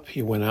grown up,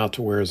 he went out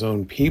to where his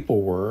own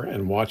people were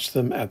and watched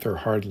them at their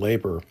hard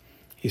labor.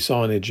 He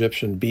saw an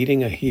Egyptian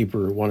beating a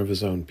Hebrew, one of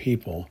his own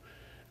people.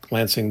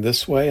 Glancing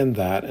this way and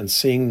that and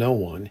seeing no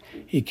one,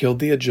 he killed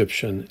the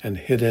Egyptian and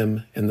hid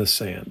him in the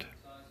sand.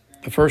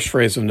 The first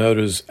phrase of note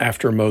is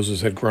after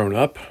Moses had grown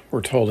up.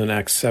 We're told in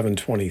Acts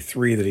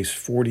 7:23 that he's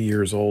 40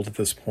 years old at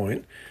this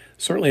point.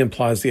 Certainly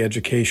implies the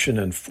education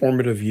and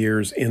formative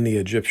years in the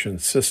Egyptian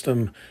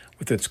system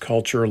with its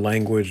culture,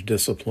 language,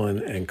 discipline,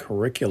 and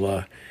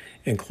curricula,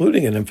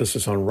 including an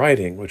emphasis on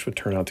writing, which would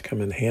turn out to come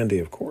in handy,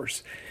 of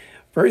course.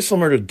 Very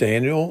similar to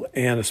Daniel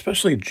and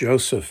especially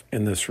Joseph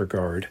in this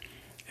regard.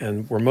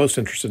 And we're most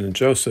interested in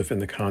Joseph in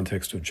the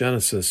context of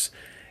Genesis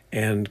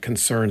and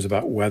concerns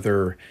about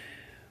whether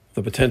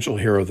the potential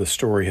hero of the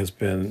story has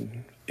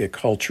been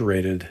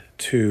acculturated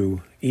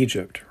to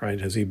Egypt, right?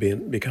 Has he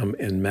become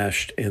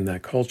enmeshed in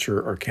that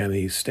culture, or can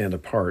he stand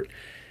apart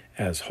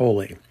as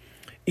holy?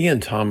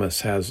 Ian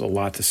Thomas has a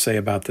lot to say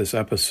about this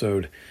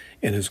episode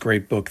in his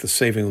great book, The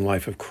Saving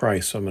Life of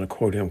Christ, so I'm going to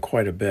quote him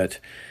quite a bit.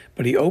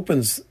 But he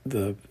opens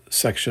the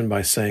section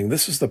by saying,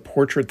 "This is the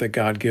portrait that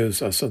God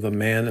gives us of the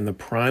man in the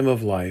prime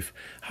of life,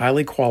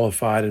 highly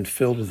qualified and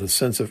filled with a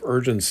sense of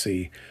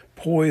urgency,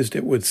 poised,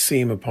 it would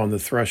seem, upon the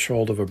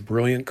threshold of a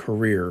brilliant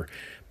career,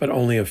 but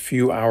only a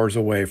few hours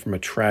away from a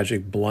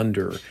tragic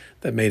blunder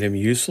that made him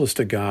useless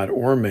to God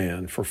or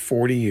man for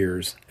 40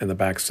 years in the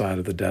backside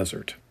of the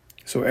desert."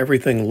 So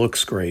everything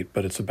looks great,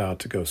 but it's about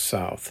to go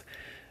south.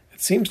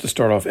 It seems to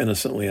start off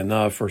innocently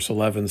enough. Verse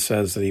 11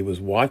 says that he was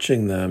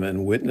watching them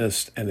and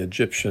witnessed an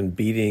Egyptian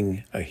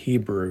beating a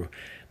Hebrew.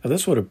 Now,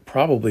 this would have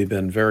probably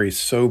been very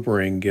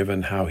sobering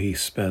given how he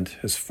spent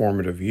his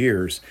formative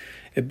years.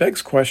 It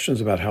begs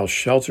questions about how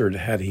sheltered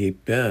had he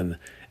been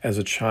as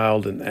a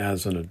child and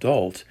as an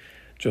adult.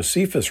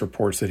 Josephus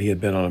reports that he had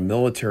been on a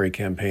military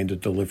campaign to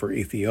deliver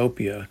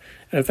Ethiopia,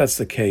 and if that's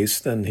the case,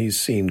 then he's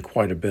seen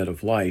quite a bit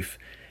of life,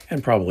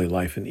 and probably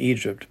life in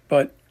Egypt.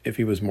 But if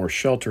he was more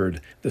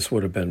sheltered, this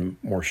would have been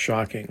more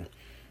shocking.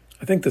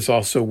 I think this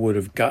also would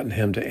have gotten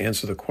him to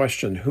answer the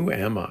question, who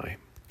am I?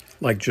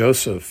 Like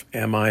Joseph,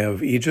 am I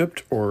of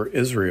Egypt or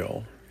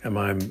Israel? Am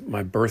I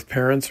my birth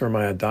parents or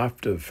my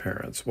adoptive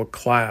parents? What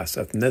class,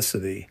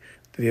 ethnicity?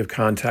 Did he have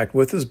contact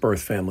with his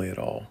birth family at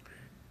all?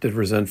 Did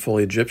resentful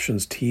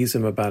Egyptians tease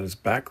him about his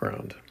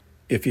background?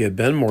 If he had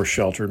been more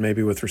sheltered,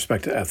 maybe with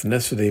respect to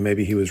ethnicity,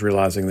 maybe he was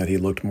realizing that he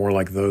looked more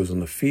like those in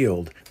the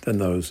field than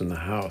those in the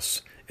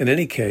house. In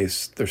any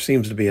case, there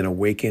seems to be an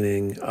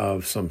awakening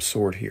of some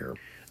sort here.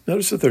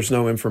 Notice that there's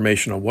no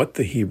information on what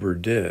the Hebrew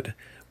did.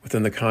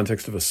 Within the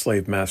context of a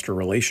slave-master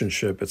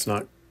relationship, it's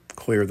not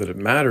clear that it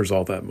matters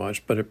all that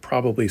much, but it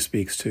probably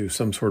speaks to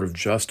some sort of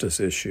justice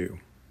issue.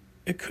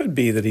 It could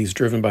be that he's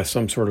driven by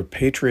some sort of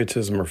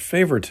patriotism or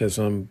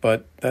favoritism,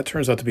 but that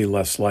turns out to be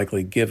less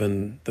likely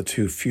given the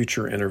two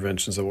future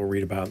interventions that we'll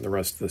read about in the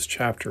rest of this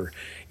chapter.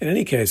 In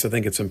any case, I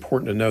think it's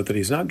important to note that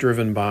he's not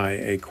driven by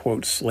a,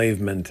 quote,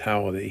 slave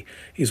mentality.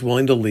 He's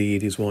willing to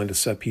lead, he's willing to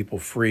set people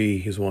free,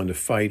 he's willing to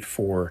fight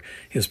for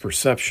his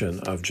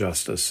perception of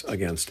justice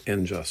against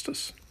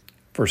injustice.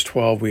 Verse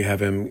 12, we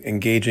have him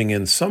engaging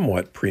in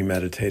somewhat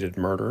premeditated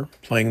murder,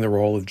 playing the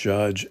role of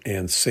judge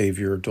and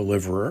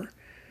savior-deliverer.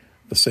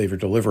 The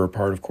savior-deliverer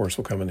part, of course,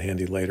 will come in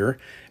handy later.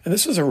 And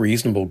this is a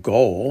reasonable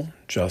goal: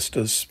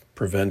 justice,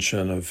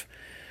 prevention of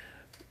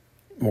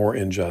more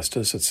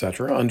injustice,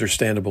 etc.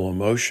 Understandable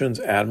emotions,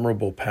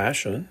 admirable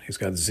passion. He's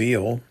got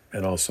zeal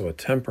and also a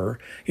temper.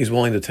 He's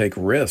willing to take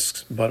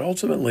risks, but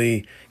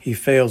ultimately he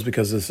fails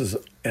because this is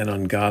an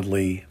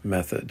ungodly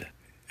method.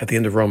 At the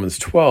end of Romans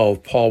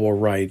 12, Paul will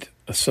write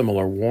a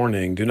similar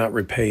warning: do not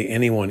repay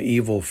anyone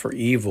evil for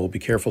evil. Be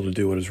careful to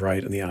do what is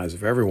right in the eyes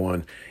of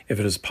everyone. If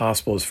it is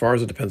possible, as far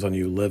as it depends on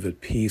you, live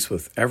at peace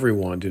with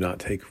everyone. Do not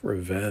take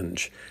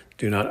revenge.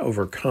 Do not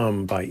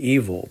overcome by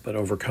evil, but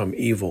overcome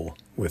evil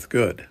with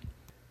good.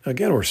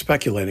 Again, we're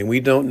speculating. We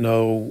don't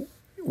know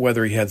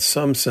whether he had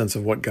some sense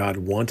of what God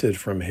wanted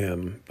from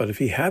him, but if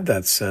he had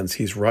that sense,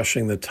 he's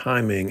rushing the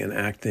timing and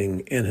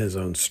acting in his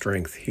own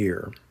strength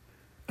here.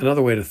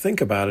 Another way to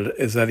think about it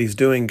is that he's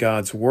doing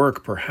God's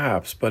work,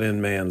 perhaps, but in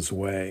man's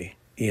way.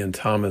 Ian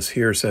Thomas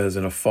here says,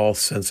 in a false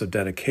sense of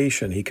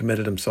dedication, he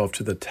committed himself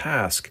to the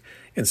task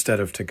instead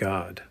of to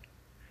God.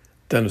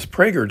 Dennis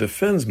Prager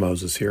defends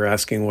Moses here,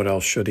 asking what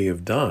else should he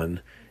have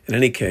done. In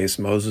any case,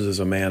 Moses is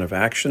a man of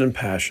action and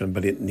passion,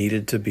 but it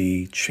needed to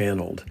be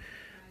channeled.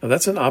 Now,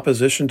 that's in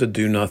opposition to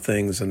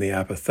do-nothings and the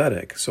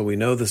apathetic, so we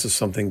know this is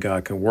something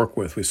God can work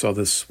with. We saw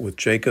this with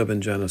Jacob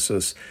in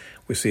Genesis.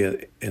 We see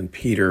it in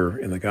Peter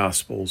in the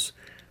Gospels.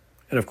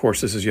 And of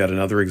course, this is yet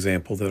another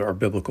example that our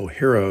biblical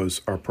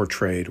heroes are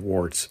portrayed,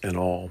 warts and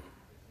all.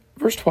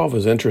 Verse 12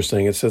 is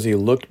interesting. It says he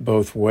looked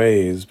both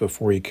ways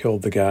before he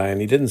killed the guy, and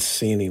he didn't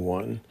see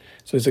anyone.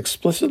 So he's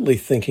explicitly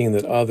thinking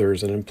that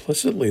others, and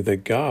implicitly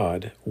that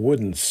God,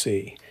 wouldn't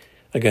see.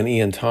 Again,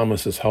 Ian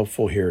Thomas is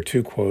helpful here.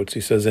 2 quotes.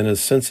 He says, in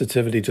his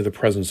sensitivity to the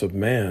presence of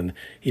man,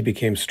 he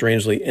became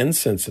strangely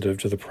insensitive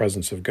to the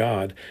presence of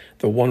God.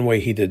 The one way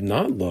he did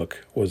not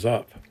look was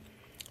up.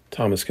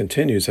 Thomas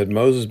continues, had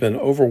Moses been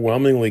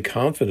overwhelmingly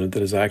confident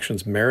that his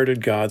actions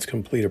merited God's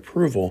complete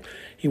approval,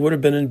 he would have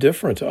been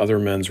indifferent to other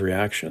men's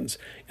reactions.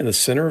 In the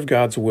center of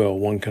God's will,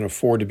 one can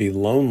afford to be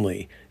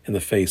lonely in the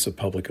face of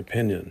public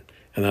opinion.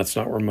 And that's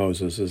not where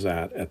Moses is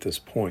at this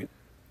point.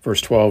 Verse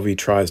 12, he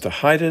tries to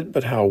hide it,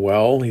 but how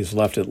well? He's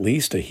left at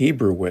least a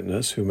Hebrew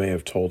witness who may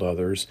have told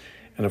others.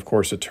 And of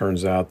course, it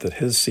turns out that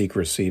his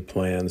secrecy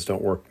plans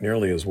don't work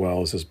nearly as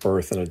well as his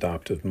birth and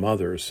adoptive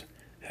mother's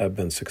have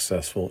been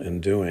successful in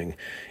doing.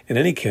 In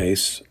any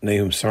case,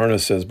 Nahum Sarna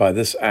says, by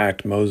this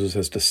act, Moses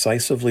has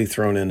decisively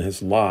thrown in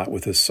his lot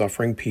with his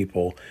suffering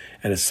people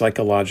and has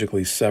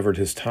psychologically severed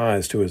his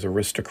ties to his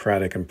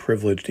aristocratic and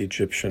privileged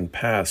Egyptian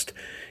past.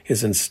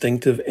 His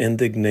instinctive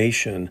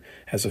indignation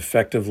has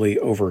effectively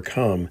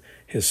overcome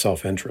his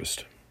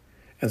self-interest.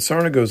 And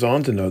Sarna goes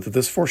on to note that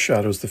this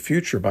foreshadows the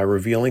future by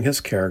revealing his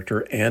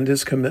character and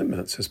his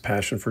commitments, his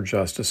passion for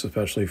justice,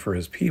 especially for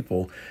his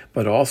people,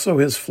 but also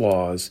his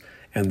flaws,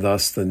 and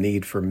thus the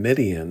need for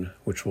Midian,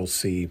 which we'll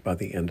see by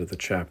the end of the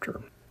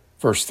chapter.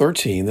 Verse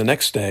 13, the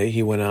next day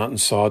he went out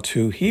and saw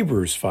 2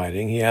 Hebrews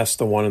fighting. He asked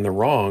the one in the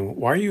wrong,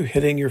 why are you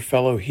hitting your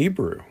fellow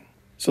Hebrew?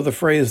 So the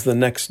phrase the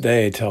next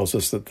day tells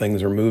us that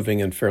things are moving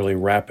in fairly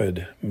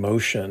rapid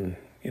motion.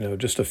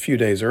 Just a few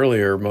days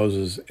earlier,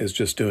 Moses is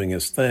just doing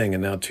his thing,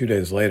 and now 2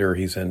 days later,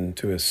 he's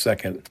into his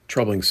second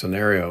troubling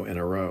scenario in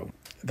a row.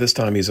 This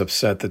time he's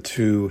upset that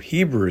 2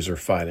 Hebrews are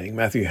fighting.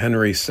 Matthew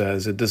Henry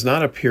says, it does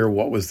not appear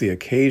what was the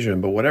occasion,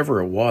 but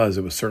whatever it was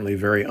certainly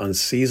very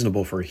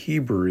unseasonable for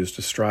Hebrews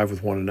to strive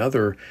with one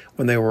another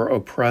when they were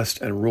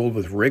oppressed and ruled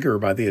with rigor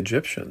by the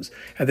Egyptians.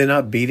 Had they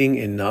not beating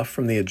enough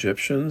from the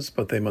Egyptians,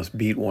 but they must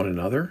beat one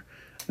another?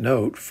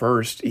 Note,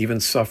 first, even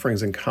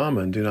sufferings in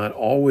common do not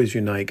always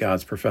unite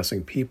God's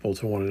professing people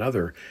to one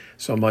another,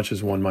 so much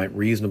as one might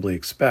reasonably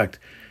expect.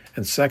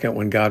 And second,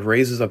 when God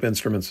raises up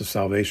instruments of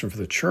salvation for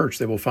the church,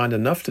 they will find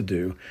enough to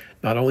do,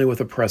 not only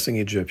with oppressing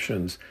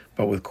Egyptians,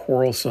 but with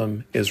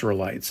quarrelsome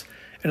Israelites.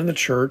 And in the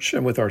church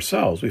and with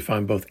ourselves, we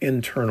find both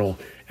internal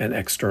and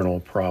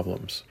external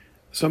problems.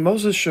 So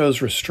Moses shows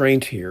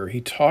restraint here.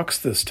 He talks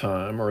this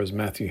time, or as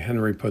Matthew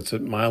Henry puts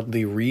it,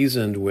 mildly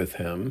reasoned with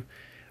him,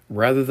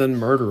 rather than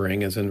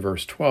murdering, as in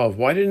verse 12.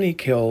 Why didn't he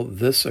kill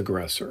this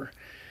aggressor?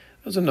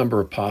 There's a number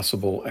of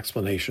possible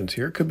explanations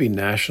here. It could be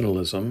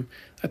nationalism.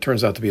 That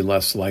turns out to be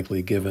less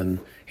likely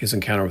given his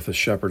encounter with the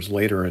shepherds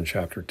later in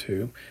chapter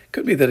 2. It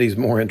could be that he's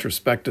more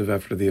introspective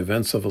after the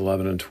events of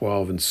 11 and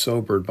 12 and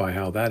sobered by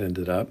how that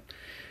ended up.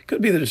 It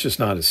could be that it's just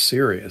not as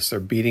serious.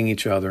 They're beating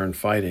each other and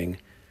fighting.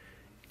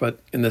 But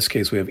in this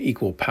case, we have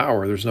equal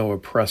power. There's no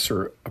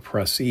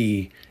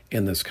oppressor-oppressee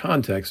in this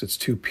context. It's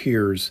 2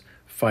 peers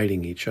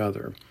fighting each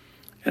other.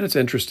 And it's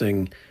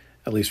interesting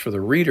at least for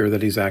the reader,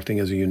 that he's acting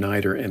as a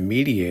uniter and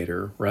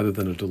mediator rather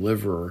than a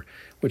deliverer,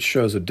 which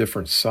shows a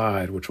different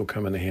side, which will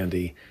come in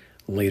handy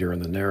later in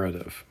the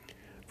narrative.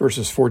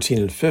 Verses 14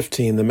 and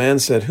 15, the man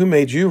said, "Who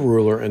made you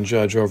ruler and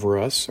judge over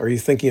us? Are you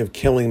thinking of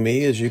killing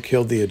me as you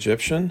killed the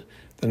Egyptian?"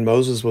 Then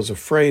Moses was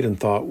afraid and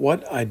thought,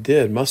 "What I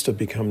did must have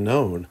become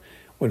known."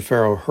 When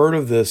Pharaoh heard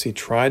of this, he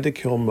tried to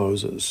kill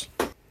Moses.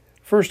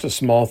 First, a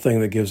small thing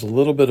that gives a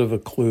little bit of a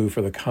clue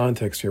for the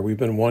context here. We've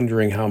been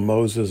wondering how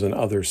Moses and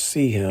others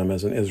see him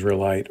as an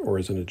Israelite or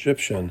as an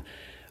Egyptian.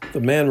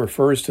 The man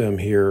refers to him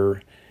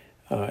here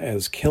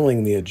as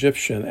killing the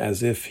Egyptian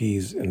as if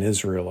he's an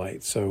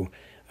Israelite. So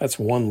that's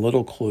one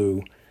little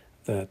clue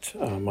that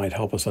might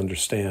help us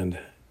understand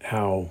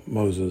how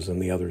Moses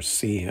and the others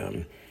see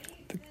him.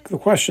 The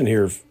question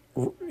here,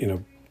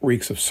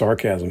 reeks of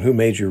sarcasm. Who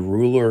made you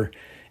ruler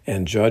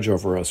and judge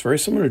over us? Very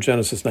similar to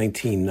Genesis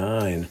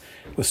 19:9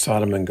 with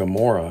Sodom and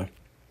Gomorrah.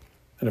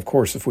 And of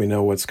course, if we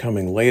know what's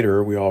coming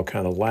later, we all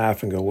kind of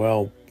laugh and go,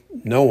 well,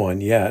 no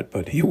one yet,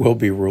 but he will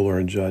be ruler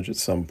and judge at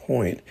some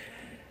point.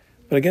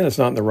 But again, it's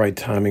not in the right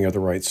timing or the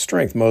right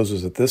strength.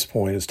 Moses at this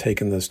point has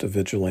taken this to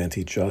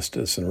vigilante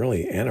justice and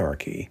really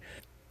anarchy.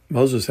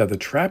 Moses had the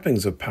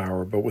trappings of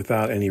power, but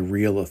without any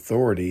real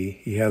authority.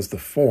 He has the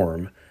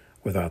form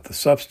without the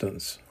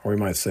substance. Or we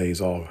might say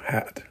he's all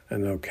hat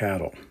and no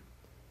cattle.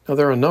 Now,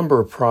 there are a number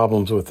of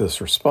problems with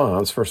this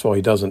response. First of all,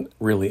 he doesn't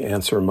really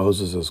answer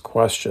Moses'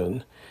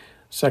 question.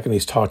 Second,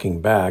 he's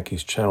talking back.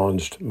 He's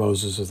challenged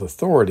Moses'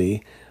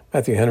 authority.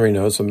 Matthew Henry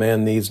notes, a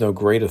man needs no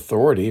great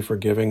authority for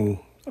giving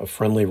a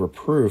friendly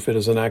reproof. It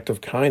is an act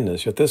of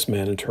kindness, yet this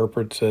man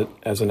interprets it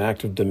as an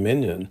act of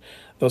dominion.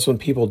 Thus, when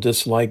people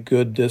dislike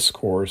good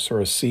discourse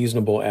or a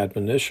seasonable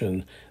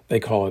admonition,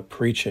 they call it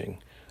preaching,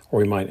 or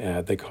we might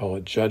add, they call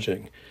it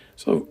judging.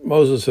 So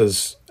Moses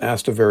has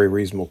asked a very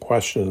reasonable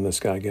question, and this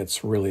guy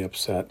gets really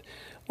upset,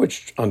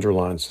 which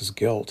underlines his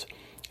guilt.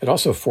 It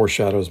also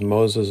foreshadows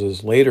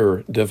Moses'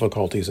 later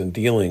difficulties in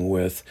dealing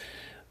with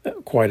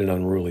quite an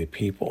unruly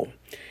people.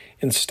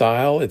 In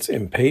style, it's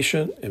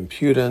impatient,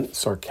 impudent,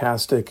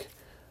 sarcastic.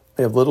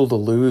 They have little to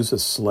lose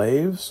as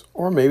slaves,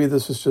 or maybe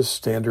this is just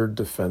standard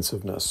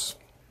defensiveness.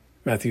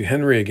 Matthew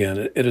Henry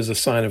again, it is a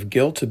sign of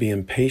guilt to be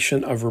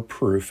impatient of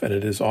reproof, and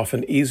it is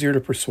often easier to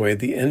persuade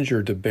the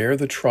injured to bear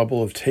the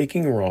trouble of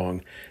taking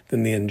wrong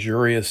than the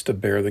injurious to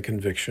bear the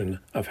conviction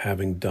of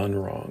having done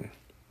wrong.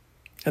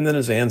 And then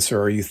his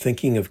answer, "Are you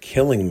thinking of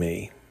killing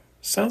me?"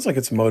 Sounds like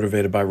it's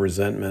motivated by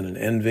resentment and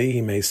envy.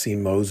 He may see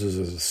Moses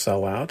as a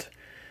sellout.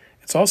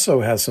 It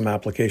also has some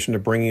application to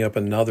bringing up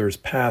another's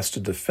past to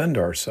defend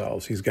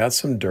ourselves. He's got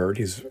some dirt.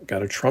 He's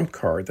got a trump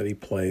card that he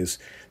plays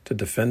to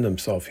defend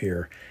himself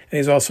here. And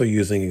he's also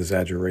using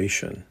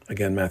exaggeration.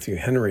 Again, Matthew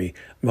Henry,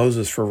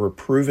 Moses, for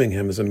reproving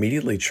him, is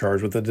immediately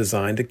charged with a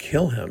design to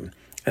kill him.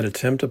 An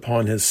attempt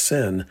upon his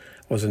sin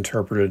was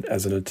interpreted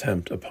as an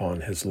attempt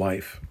upon his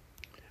life.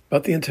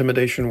 But the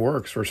intimidation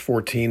works. Verse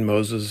 14,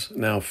 Moses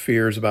now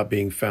fears about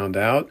being found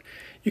out.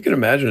 You can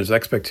imagine his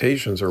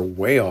expectations are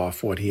way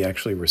off what he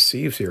actually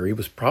receives here. He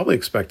was probably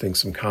expecting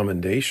some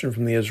commendation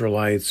from the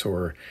Israelites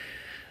or,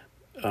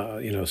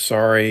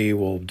 sorry,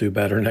 we'll do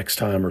better next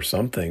time or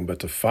something. But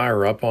to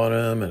fire up on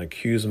him and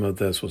accuse him of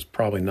this was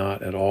probably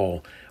not at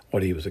all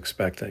what he was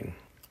expecting.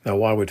 Now,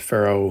 why would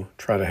Pharaoh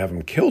try to have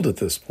him killed at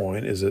this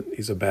point? Is it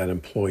he's a bad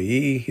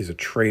employee, he's a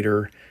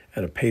traitor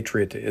and a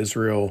patriot to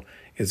Israel?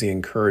 Is he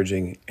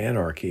encouraging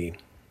anarchy?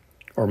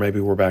 Or maybe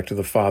we're back to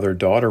the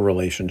father-daughter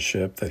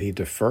relationship that he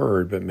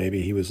deferred, but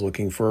maybe he was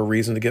looking for a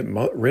reason to get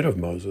rid of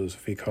Moses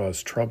if he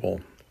caused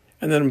trouble.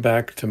 And then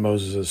back to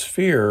Moses'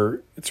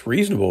 fear, it's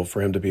reasonable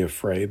for him to be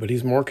afraid, but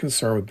he's more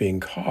concerned with being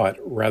caught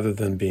rather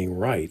than being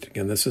right.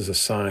 Again, this is a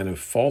sign of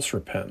false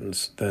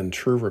repentance than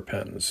true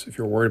repentance. If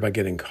you're worried about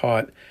getting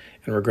caught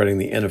and regretting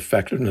the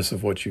ineffectiveness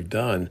of what you've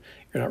done,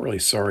 you're not really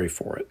sorry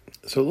for it.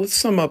 So let's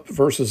sum up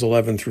verses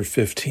 11 through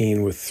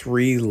 15 with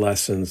three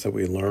lessons that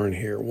we learn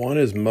here. One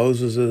is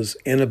Moses'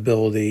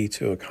 inability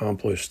to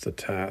accomplish the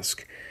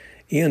task.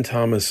 Ian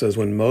Thomas says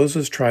when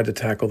Moses tried to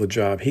tackle the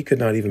job, he could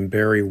not even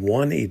bury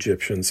one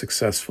Egyptian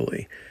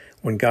successfully.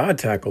 When God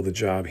tackled the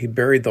job, he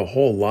buried the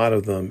whole lot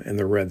of them in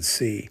the Red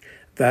Sea.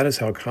 That is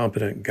how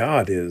competent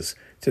God is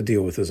to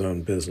deal with his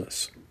own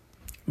business.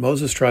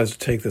 Moses tries to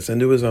take this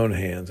into his own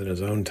hands in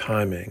his own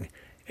timing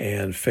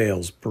and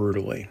fails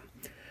brutally.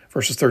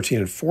 Verses 13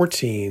 and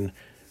 14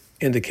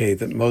 indicate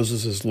that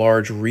Moses'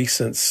 large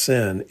recent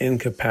sin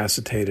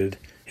incapacitated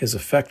his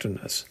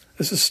effectiveness.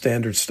 This is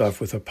standard stuff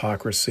with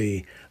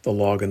hypocrisy, the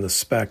log and the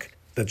speck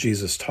that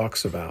Jesus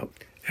talks about.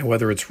 And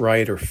whether it's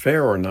right or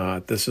fair or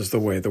not, this is the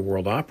way the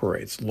world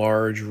operates.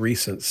 Large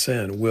recent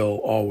sin will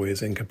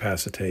always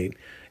incapacitate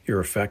your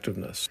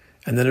effectiveness.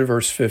 And then in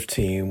verse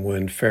 15,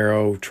 when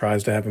Pharaoh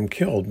tries to have him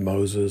killed,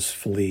 Moses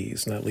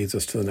flees. And that leads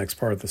us to the next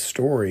part of the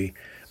story.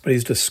 But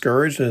he's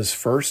discouraged in his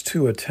first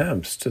two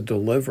attempts to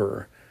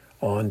deliver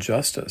on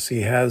justice.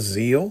 He has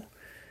zeal,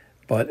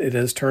 but it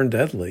has turned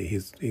deadly.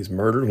 He's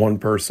murdered one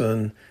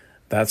person.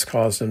 That's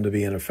caused him to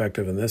be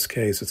ineffective in this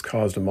case. It's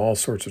caused him all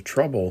sorts of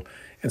trouble.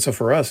 And so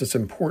for us, it's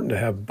important to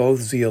have both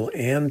zeal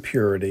and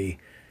purity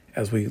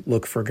as we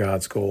look for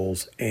God's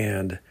goals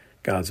and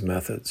God's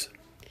methods.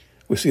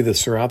 We see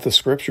this throughout the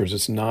scriptures.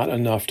 It's not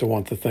enough to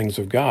want the things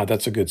of God.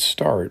 That's a good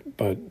start,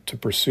 but to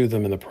pursue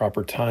them in the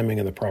proper timing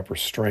and the proper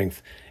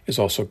strength is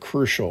also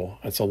crucial.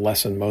 It's a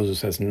lesson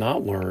Moses has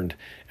not learned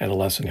and a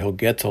lesson he'll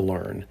get to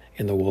learn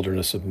in the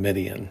wilderness of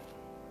Midian.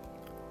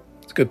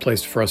 It's a good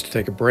place for us to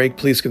take a break.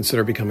 Please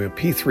consider becoming a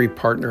P3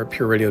 partner at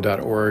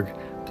pureradio.org.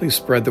 Please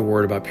spread the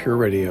word about Pure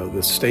Radio,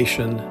 this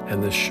station,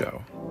 and this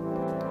show.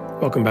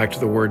 Welcome back to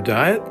the Word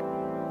Diet.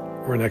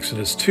 We're in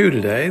Exodus 2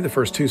 today. The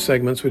first two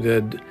segments we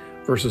did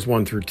verses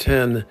 1 through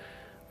 10,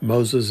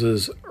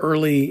 Moses'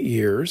 early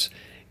years,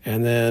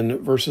 and then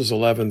verses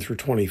 11 through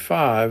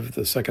 25,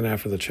 the second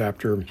half of the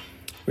chapter,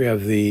 we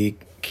have the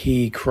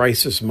key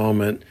crisis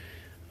moment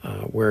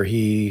where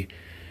he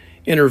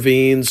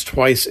intervenes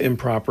twice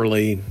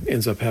improperly,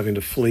 ends up having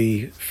to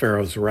flee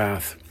Pharaoh's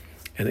wrath,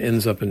 and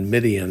ends up in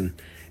Midian.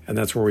 And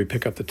that's where we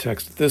pick up the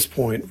text at this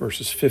point,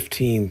 verses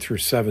 15 through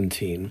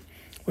 17.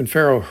 When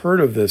Pharaoh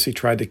heard of this, he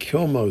tried to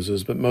kill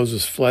Moses, but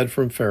Moses fled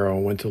from Pharaoh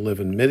and went to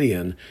live in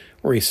Midian,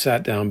 where he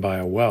sat down by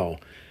a well.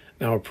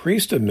 Now a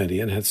priest of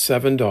Midian had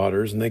 7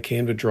 daughters, and they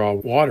came to draw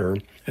water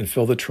and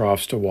fill the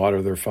troughs to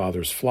water their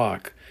father's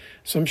flock.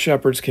 Some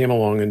shepherds came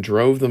along and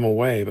drove them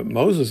away, but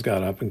Moses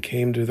got up and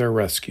came to their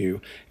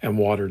rescue and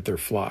watered their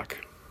flock.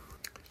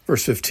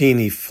 Verse 15,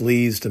 he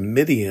flees to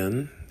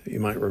Midian. You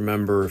might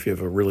remember, if you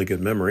have a really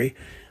good memory,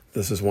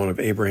 this is one of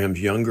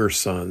Abraham's younger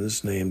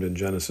sons, named in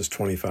Genesis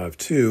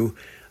 25:2.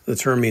 The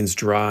term means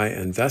dry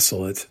and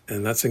desolate,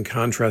 and that's in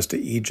contrast to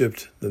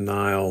Egypt, the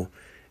Nile,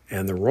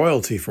 and the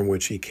royalty from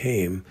which he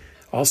came,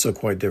 also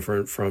quite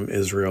different from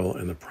Israel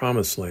and the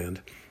Promised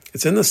Land.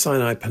 It's in the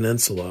Sinai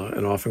Peninsula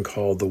and often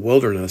called the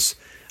wilderness.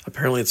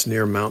 Apparently it's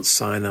near Mount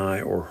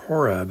Sinai or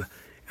Horeb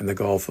and the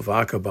Gulf of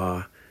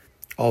Aqaba.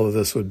 All of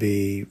this would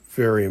be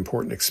very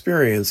important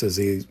experience as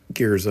he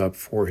gears up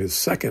for his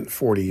second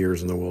 40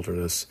 years in the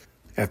wilderness,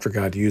 after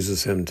God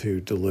uses him to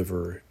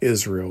deliver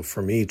Israel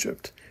from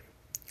Egypt.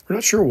 We're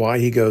not sure why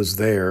he goes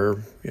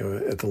there.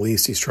 At the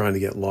least, he's trying to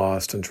get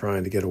lost and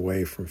trying to get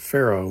away from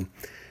Pharaoh.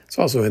 It's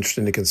also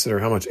interesting to consider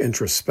how much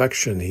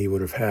introspection he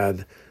would have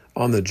had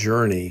on the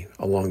journey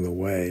along the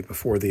way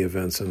before the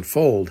events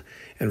unfold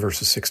in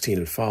verses 16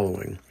 and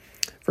following.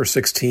 Verse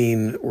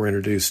 16, we're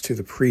introduced to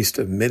the priest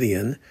of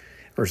Midian.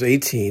 Verse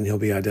 18, he'll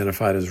be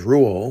identified as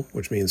Reuel,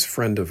 which means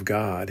friend of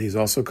God. He's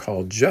also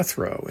called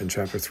Jethro in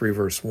chapter 3,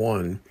 verse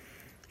 1.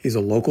 He's a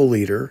local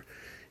leader.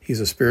 He's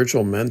a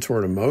spiritual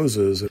mentor to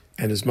Moses,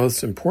 and his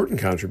most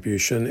important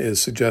contribution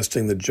is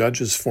suggesting the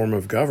judge's form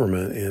of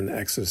government in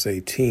Exodus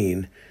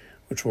 18,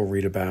 which we'll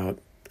read about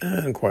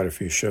in quite a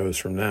few shows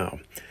from now.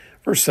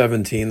 Verse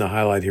 17, the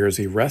highlight here is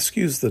he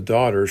rescues the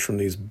daughters from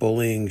these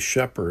bullying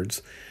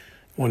shepherds.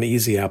 One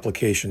easy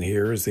application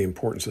here is the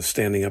importance of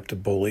standing up to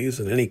bullies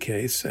in any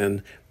case,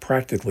 and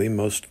practically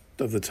most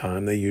of the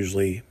time they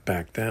usually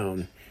back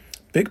down.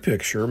 Big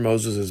picture,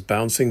 Moses is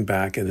bouncing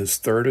back in his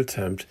third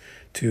attempt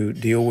to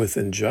deal with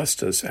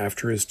injustice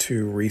after his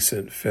 2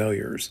 recent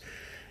failures.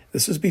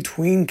 This is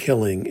between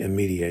killing and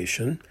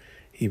mediation.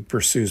 He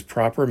pursues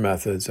proper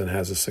methods and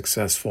has a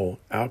successful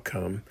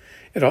outcome.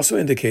 It also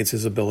indicates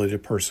his ability to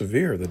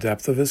persevere, the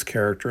depth of his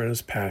character and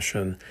his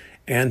passion,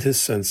 and his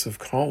sense of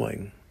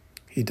calling.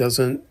 He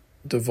doesn't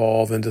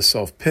devolve into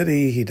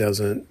self-pity. He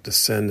doesn't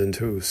descend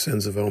into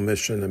sins of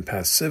omission and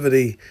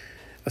passivity,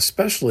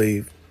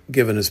 especially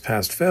given his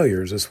past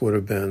failures. This would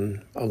have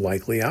been a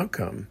likely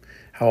outcome.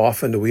 How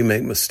often do we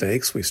make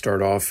mistakes? We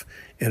start off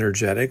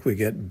energetic, we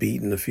get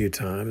beaten a few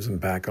times and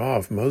back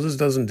off. Moses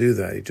doesn't do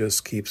that. He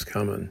just keeps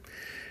coming.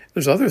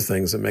 There's other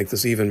things that make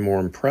this even more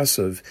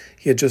impressive.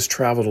 He had just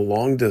traveled a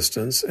long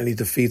distance and he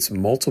defeats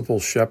multiple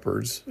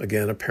shepherds,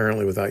 again,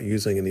 apparently without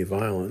using any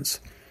violence.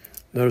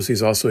 Notice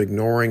he's also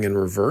ignoring and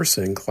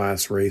reversing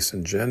class, race,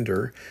 and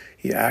gender.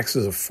 He acts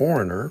as a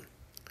foreigner.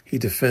 He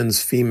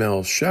defends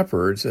female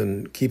shepherds,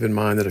 and keep in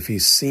mind that if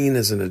he's seen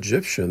as an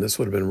Egyptian, this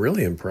would have been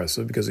really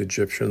impressive because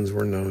Egyptians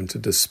were known to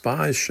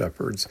despise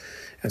shepherds.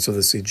 And so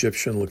this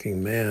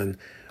Egyptian-looking man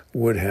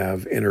would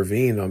have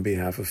intervened on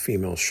behalf of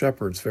female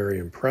shepherds. Very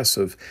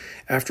impressive.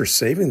 After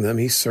saving them,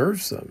 he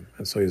serves them.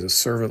 And so he's a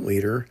servant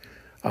leader,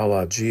 a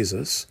la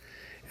Jesus.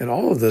 And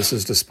all of this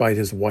is despite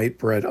his white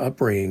bread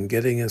upbringing,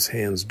 getting his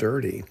hands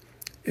dirty.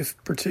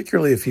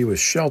 Particularly if he was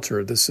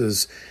sheltered, this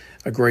is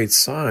a great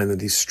sign that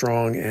he's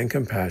strong and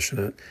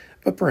compassionate,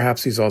 but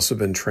perhaps he's also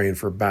been trained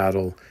for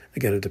battle.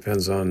 Again, it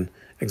depends on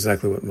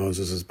exactly what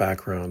Moses'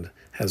 background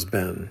has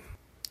been.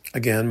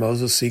 Again,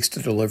 Moses seeks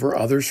to deliver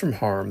others from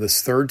harm.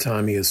 This third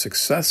time he is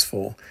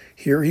successful.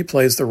 Here he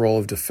plays the role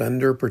of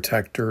defender,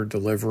 protector,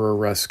 deliverer,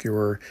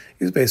 rescuer.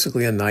 He's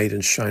basically a knight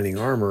in shining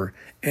armor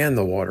and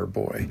the water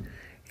boy.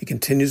 He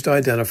continues to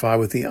identify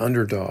with the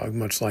underdog,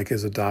 much like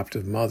his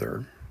adoptive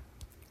mother.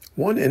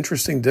 One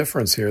interesting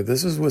difference here,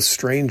 this is with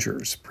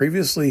strangers.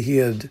 Previously, he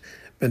had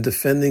been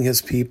defending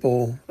his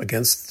people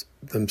against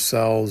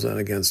themselves and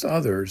against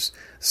others,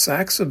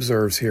 Sachs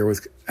observes here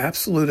with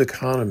absolute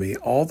economy,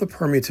 all the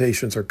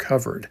permutations are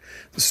covered.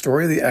 The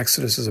story of the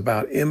Exodus is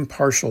about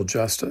impartial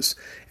justice,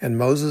 and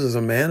Moses, as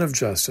a man of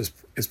justice,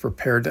 is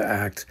prepared to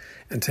act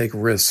and take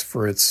risks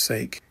for its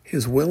sake.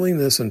 His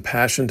willingness and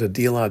passion to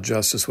deal out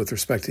justice with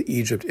respect to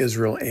Egypt,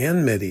 Israel,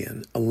 and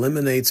Midian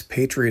eliminates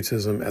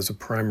patriotism as a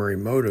primary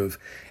motive,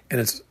 and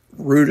it's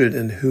rooted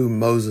in who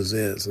Moses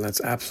is, and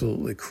that's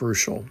absolutely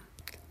crucial.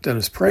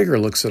 Dennis Prager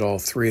looks at all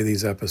three of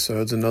these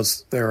episodes and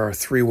notes there are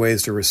three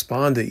ways to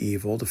respond to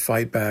evil: to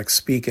fight back,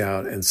 speak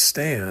out, and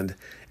stand,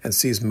 and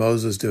sees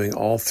Moses doing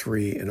all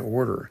three in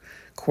order.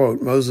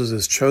 Quote, Moses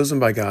is chosen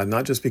by God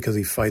not just because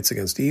he fights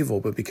against evil,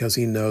 but because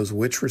he knows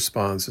which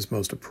response is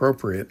most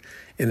appropriate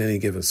in any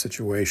given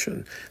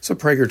situation. So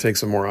Prager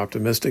takes a more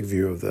optimistic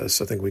view of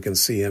this. I think we can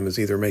see him as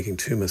either making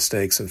two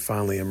mistakes and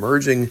finally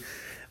emerging.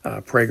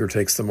 Prager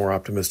takes the more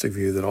optimistic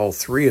view that all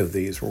three of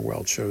these were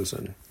well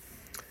chosen.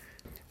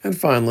 And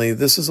finally,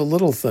 this is a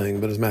little thing,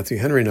 but as Matthew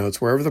Henry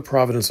notes, wherever the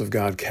providence of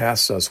God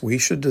casts us, we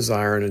should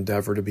desire and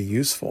endeavor to be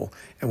useful.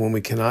 And when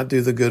we cannot do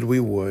the good we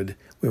would,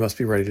 we must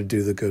be ready to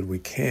do the good we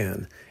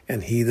can.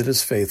 And he that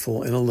is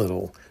faithful in a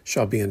little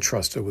shall be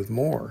entrusted with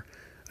more.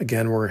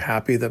 Again, we're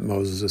happy that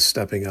Moses is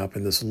stepping up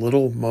in this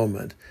little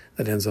moment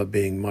that ends up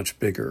being much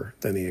bigger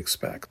than he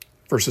expects.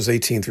 Verses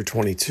 18 through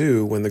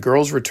 22, when the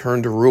girls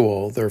returned to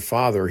Reuel, their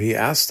father, he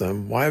asked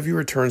them, "Why have you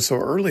returned so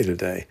early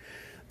today?"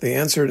 They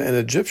answered, "An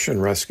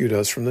Egyptian rescued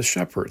us from the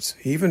shepherds.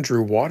 He even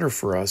drew water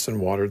for us and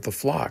watered the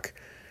flock."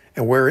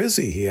 "And where is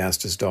he?" he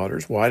asked his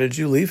daughters. "Why did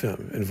you leave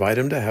him? Invite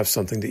him to have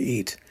something to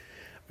eat."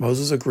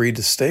 Moses agreed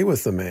to stay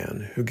with the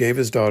man, who gave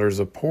his daughter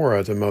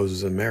Zipporah to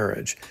Moses in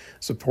marriage.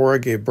 Zipporah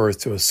gave birth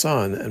to a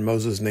son, and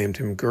Moses named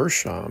him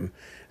Gershom,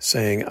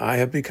 saying, "I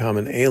have become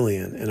an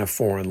alien in a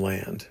foreign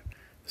land."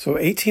 So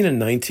 18 and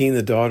 19,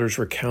 the daughters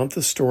recount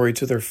the story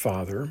to their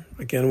father.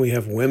 Again, we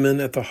have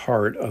women at the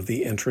heart of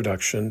the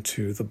introduction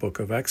to the book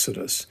of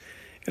Exodus.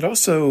 It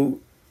also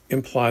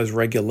implies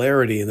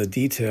regularity in the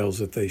details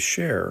that they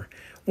share.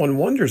 One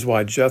wonders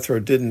why Jethro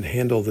didn't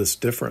handle this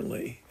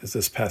differently. Is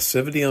this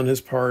passivity on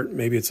his part?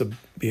 Maybe it's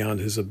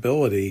beyond his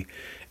ability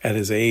at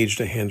his age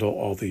to handle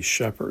all these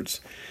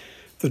shepherds.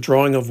 The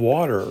drawing of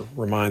water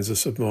reminds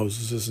us of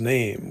Moses'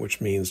 name,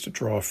 which means to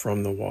draw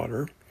from the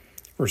water.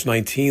 Verse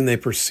 19, they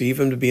perceive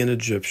him to be an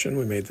Egyptian.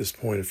 We made this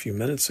point a few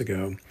minutes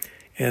ago.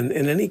 And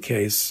in any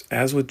case,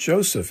 as with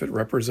Joseph, it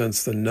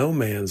represents the no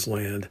man's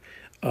land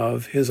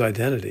of his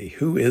identity.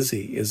 Who is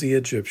he? Is he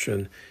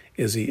Egyptian?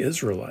 Is he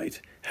Israelite?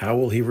 How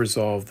will he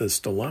resolve this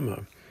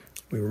dilemma?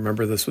 We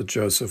remember this with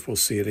Joseph. We'll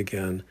see it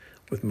again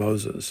with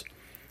Moses.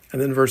 And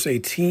then verse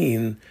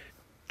 18,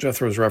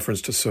 Jethro's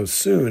reference to so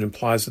soon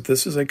implies that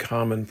this is a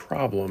common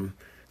problem.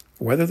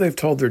 Whether they've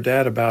told their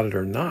dad about it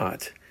or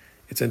not,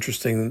 it's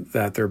interesting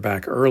that they're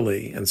back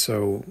early, and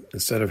so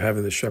instead of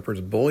having the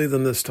shepherds bully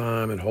them this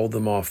time and hold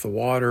them off the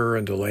water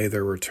and delay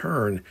their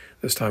return,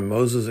 this time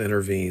Moses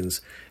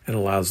intervenes and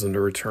allows them to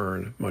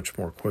return much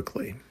more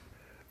quickly.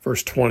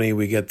 Verse 20,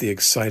 we get the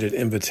excited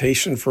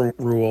invitation from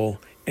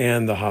Reuel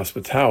and the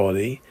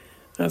hospitality.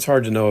 Now, it's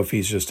hard to know if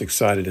he's just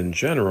excited in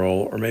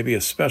general, or maybe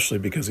especially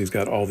because he's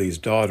got all these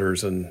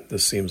daughters, and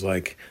this seems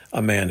like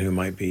a man who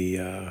might be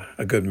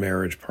a good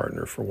marriage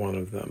partner for one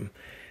of them.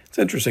 It's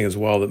interesting as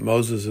well that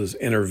Moses'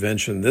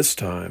 intervention this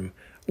time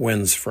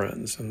wins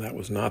friends, and that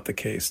was not the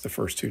case the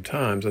first two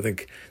times. I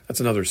think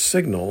that's another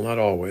signal, not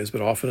always,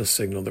 but often a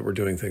signal that we're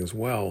doing things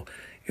well,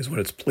 is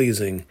when it's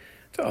pleasing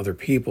to other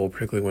people,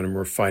 particularly when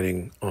we're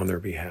fighting on their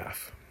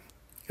behalf.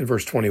 In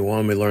verse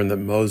 21, we learn that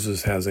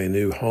Moses has a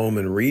new home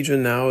and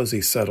region now as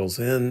he settles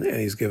in, and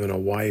he's given a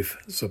wife,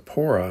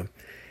 Zipporah.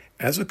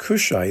 As a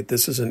Cushite,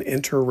 this is an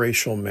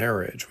interracial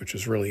marriage, which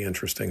is really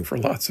interesting for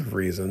lots of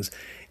reasons,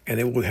 and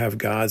it will have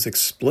God's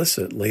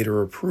explicit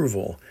later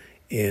approval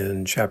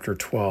in chapter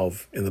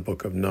 12 in the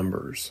book of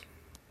Numbers.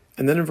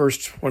 And then in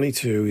verse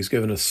 22, he's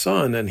given a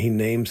son, and he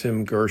names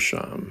him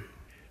Gershom.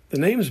 The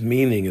name's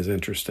meaning is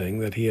interesting,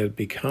 that he had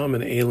become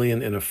an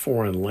alien in a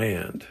foreign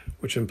land,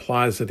 which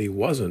implies that he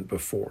wasn't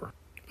before.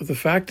 But the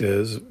fact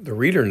is, the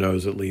reader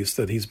knows at least,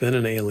 that he's been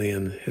an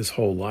alien his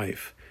whole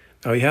life.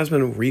 Now, he has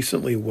been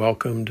recently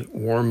welcomed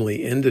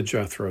warmly into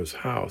Jethro's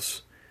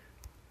house,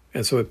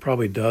 and so it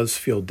probably does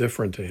feel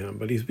different to him,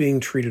 but he's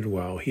being treated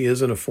well. He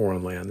is in a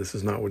foreign land. This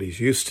is not what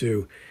he's used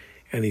to,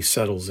 and he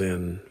settles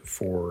in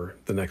for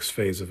the next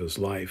phase of his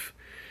life.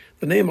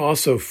 The name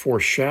also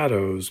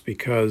foreshadows,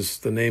 because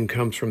the name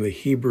comes from the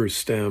Hebrew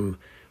stem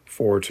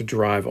for to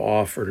drive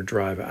off or to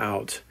drive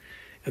out,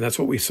 and that's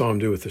what we saw him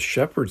do with the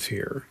shepherds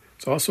here.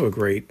 It's also a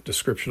great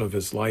description of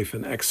his life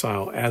in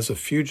exile as a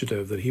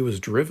fugitive, that he was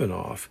driven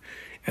off.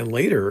 And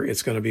later,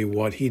 it's going to be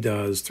what he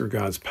does through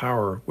God's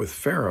power with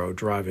Pharaoh,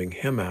 driving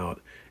him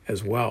out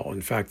as well.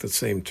 In fact, the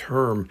same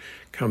term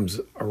comes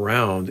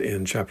around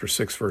in chapter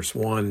 6, verse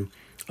 1,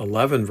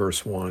 11,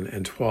 verse 1,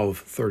 and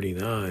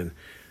 12:39.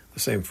 The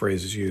same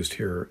phrase is used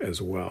here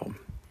as well.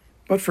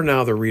 But for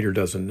now, the reader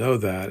doesn't know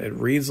that. It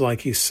reads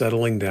like he's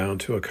settling down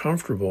to a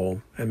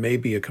comfortable and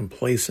maybe a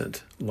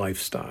complacent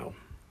lifestyle.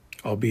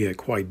 albeit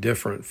quite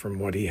different from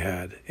what he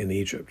had in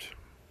Egypt.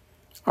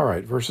 All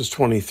right, verses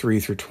 23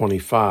 through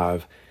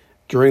 25.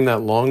 During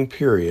that long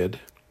period,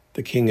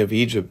 the king of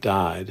Egypt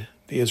died.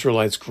 The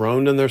Israelites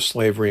groaned in their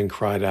slavery and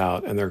cried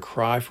out, and their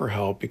cry for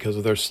help because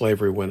of their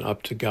slavery went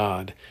up to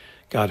God.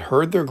 God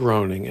heard their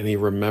groaning, and he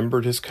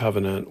remembered his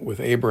covenant with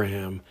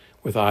Abraham,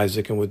 with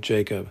Isaac, and with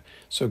Jacob.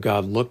 So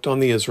God looked on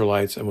the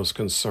Israelites and was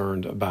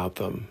concerned about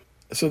them.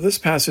 So this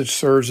passage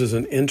serves as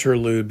an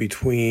interlude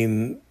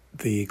between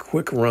the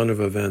quick run of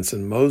events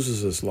in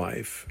Moses'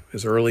 life,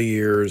 his early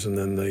years, and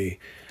then the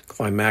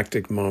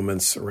climactic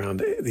moments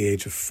around the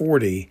age of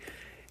 40,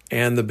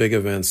 and the big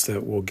events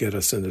that will get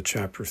us into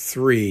chapter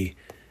 3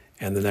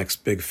 and the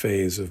next big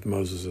phase of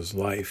Moses'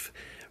 life.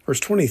 Verse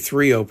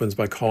 23 opens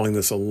by calling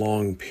this a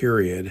long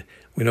period.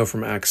 We know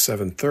from Acts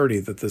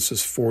 7:30 that this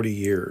is 40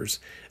 years.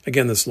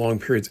 Again, this long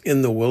period's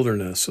in the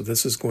wilderness, so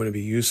this is going to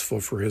be useful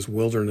for his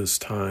wilderness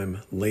time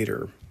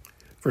later.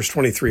 Verse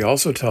 23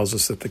 also tells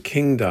us that the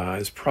king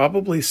dies,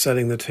 probably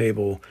setting the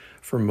table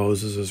for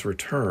Moses'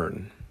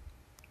 return.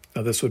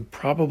 Now, this would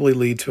probably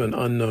lead to an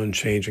unknown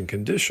change in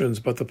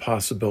conditions, but the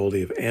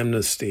possibility of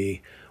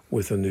amnesty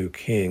with a new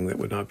king that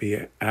would not be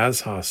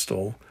as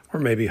hostile, or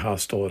maybe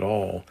hostile at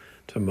all,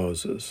 to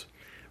Moses.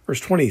 Verse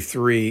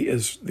 23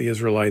 is the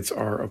Israelites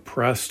are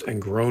oppressed and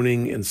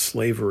groaning in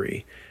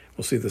slavery.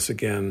 We'll see this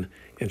again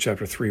in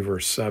chapter 3,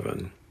 verse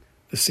 7.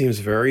 This seems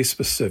very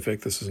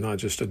specific. This is not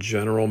just a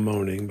general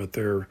moaning, but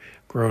they're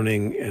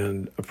groaning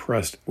and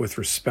oppressed with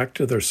respect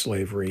to their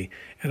slavery.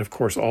 And of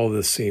course, all of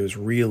this seems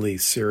really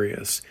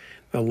serious.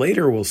 Now,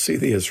 later we'll see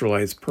the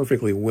Israelites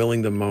perfectly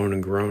willing to moan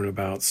and groan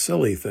about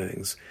silly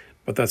things,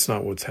 but that's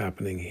not what's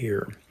happening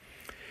here.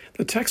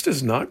 The text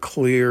is not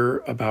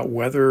clear about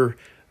whether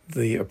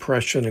the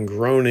oppression and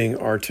groaning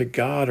are to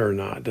God or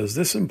not. Does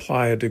this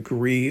imply a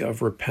degree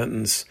of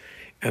repentance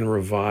and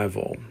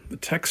revival? The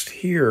text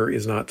here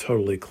is not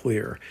totally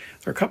clear.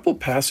 There are a couple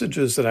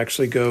passages that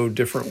actually go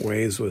different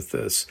ways with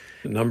this.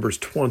 In Numbers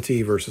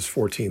 20, verses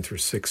 14 through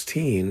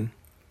 16,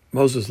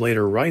 Moses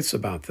later writes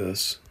about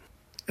this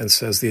and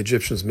says, "The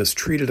Egyptians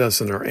mistreated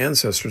us and our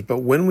ancestors, but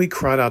when we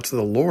cried out to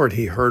the Lord,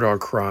 he heard our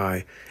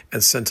cry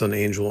and sent an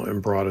angel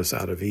and brought us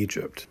out of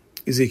Egypt."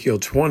 Ezekiel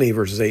 20,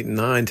 verses 8 and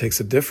 9 takes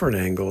a different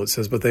angle. It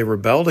says, "But they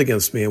rebelled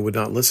against me and would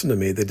not listen to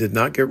me. They did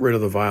not get rid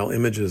of the vile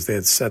images they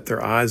had set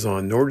their eyes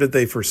on, nor did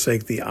they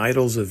forsake the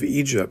idols of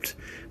Egypt.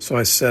 So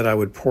I said I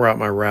would pour out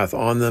my wrath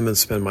on them and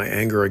spend my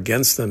anger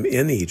against them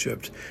in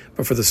Egypt.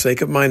 But for the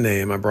sake of my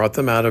name, I brought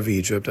them out of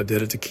Egypt. I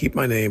did it to keep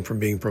my name from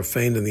being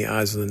profaned in the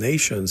eyes of the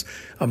nations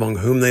among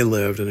whom they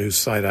lived and whose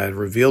sight I had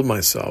revealed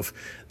myself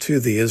to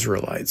the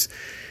Israelites."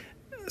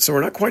 So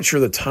we're not quite sure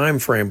the time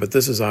frame, but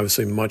this is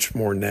obviously much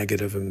more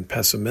negative and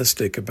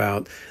pessimistic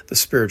about the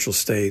spiritual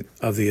state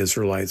of the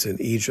Israelites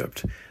in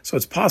Egypt. So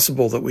it's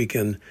possible that we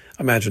can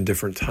imagine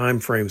different time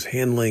frames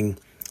handling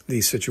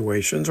these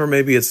situations, or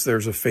maybe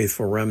there's a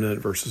faithful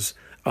remnant versus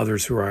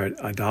others who are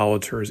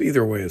idolaters.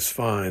 Either way is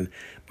fine,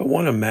 but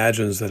one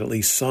imagines that at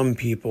least some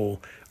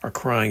people are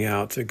crying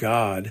out to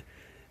God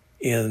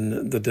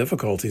in the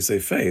difficulties they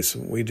face.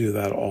 We do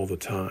that all the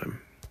time.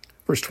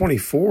 Verse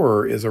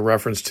 24 is a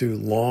reference to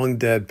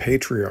long-dead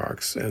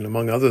patriarchs, and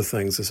among other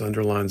things, this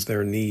underlines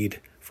their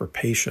need for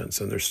patience,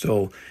 and there's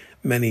still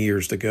many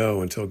years to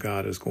go until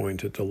God is going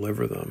to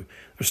deliver them.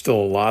 There's still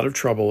a lot of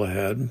trouble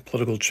ahead.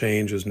 Political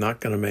change is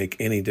not going to make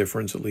any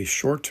difference, at least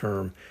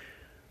short-term.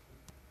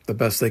 The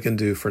best they can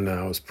do for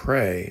now is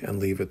pray and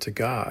leave it to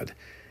God.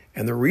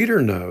 And the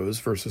reader knows,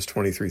 verses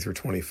 23 through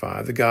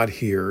 25, that God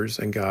hears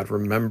and God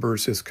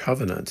remembers his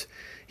covenant.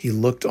 He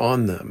looked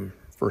on them,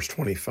 verse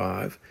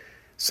 25.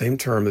 Same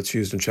term that's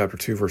used in chapter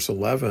 2, verse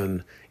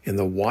 11, in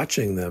the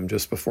watching them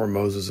just before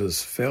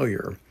Moses'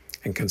 failure.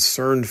 And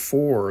concerned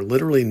for,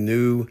 literally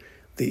knew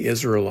the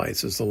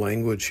Israelites is the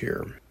language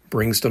here.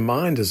 Brings to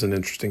mind is an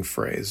interesting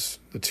phrase.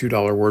 The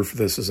 $2 word for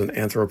this is an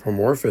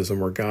anthropomorphism,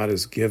 where God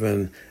is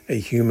given a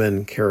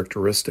human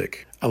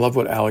characteristic. I love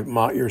what Alec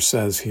Motyer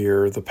says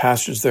here. The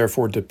passage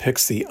therefore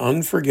depicts the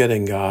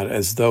unforgetting God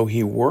as though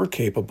he were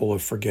capable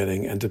of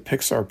forgetting, and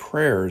depicts our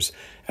prayers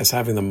as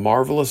having the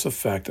marvelous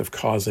effect of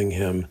causing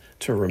him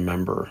to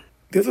remember.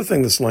 The other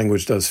thing this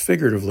language does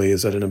figuratively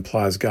is that it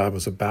implies God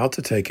was about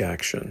to take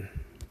action.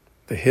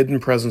 The hidden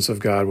presence of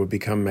God would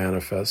become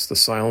manifest. The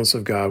silence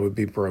of God would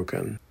be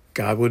broken.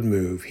 God would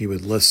move, he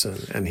would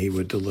listen, and he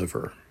would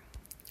deliver.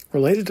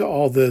 Related to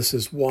all this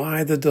is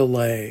why the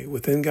delay?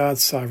 Within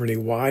God's sovereignty,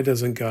 why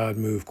doesn't God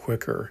move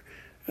quicker?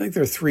 I think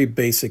there are three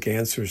basic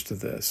answers to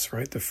this,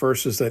 right? The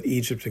first is that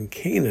Egypt and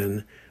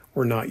Canaan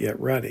were not yet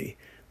ready.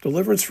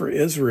 Deliverance for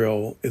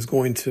Israel is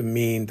going to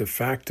mean de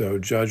facto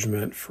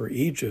judgment for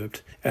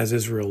Egypt as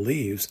Israel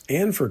leaves,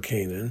 and for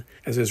Canaan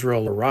as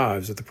Israel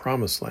arrives at the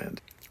Promised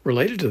Land.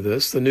 Related to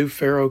this, the new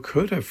Pharaoh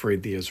could have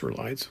freed the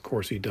Israelites. Of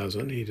course, he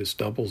doesn't. He just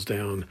doubles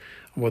down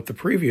on what the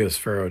previous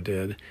Pharaoh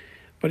did.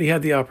 But he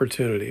had the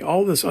opportunity.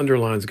 All this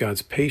underlines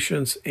God's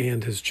patience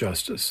and his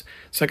justice.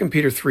 2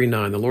 Peter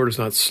 3:9, the Lord is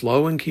not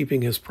slow in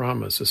keeping his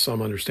promise, as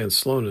some understand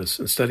slowness.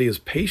 Instead, he is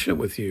patient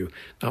with you,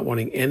 not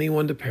wanting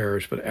anyone to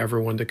perish, but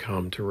everyone to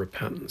come to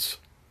repentance.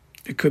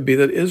 It could be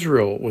that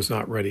Israel was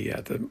not ready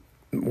yet, that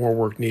more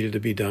work needed to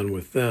be done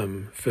with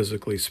them,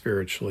 physically,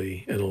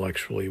 spiritually,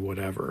 intellectually,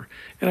 whatever.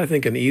 And I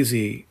think an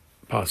easy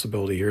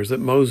possibility here is that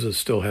Moses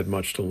still had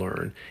much to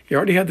learn. He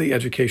already had the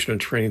education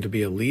and training to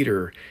be a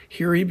leader.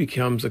 Here he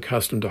becomes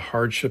accustomed to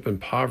hardship and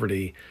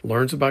poverty,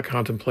 learns about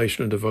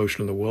contemplation and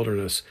devotion in the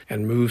wilderness,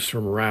 and moves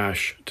from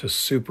rash to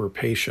super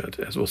patient,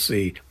 as we'll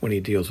see when he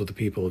deals with the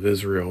people of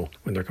Israel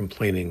when they're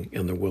complaining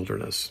in the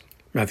wilderness.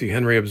 Matthew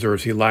Henry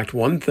observes he lacked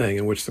one thing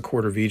in which the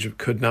court of Egypt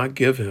could not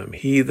give him.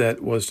 He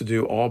that was to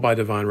do all by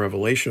divine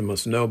revelation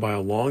must know by a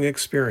long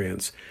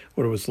experience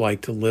what it was like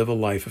to live a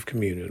life of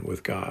communion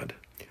with God.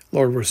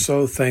 Lord, we're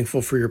so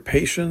thankful for your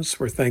patience.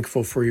 We're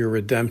thankful for your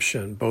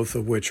redemption, both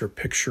of which are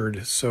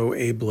pictured so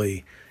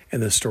ably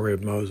in the story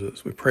of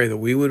Moses. We pray that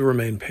we would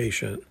remain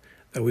patient,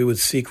 that we would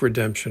seek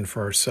redemption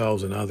for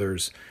ourselves and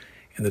others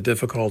in the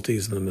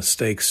difficulties and the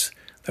mistakes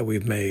that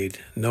we've made,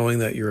 knowing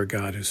that you're a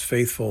God who's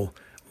faithful,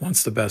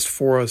 wants the best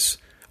for us,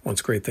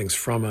 wants great things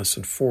from us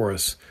and for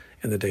us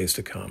in the days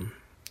to come.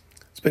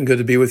 It's been good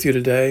to be with you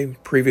today.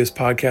 Previous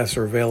podcasts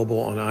are available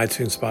on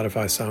iTunes,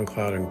 Spotify,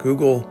 SoundCloud, and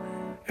Google.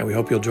 And we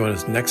hope you'll join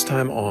us next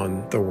time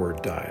on The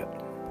Word Diet.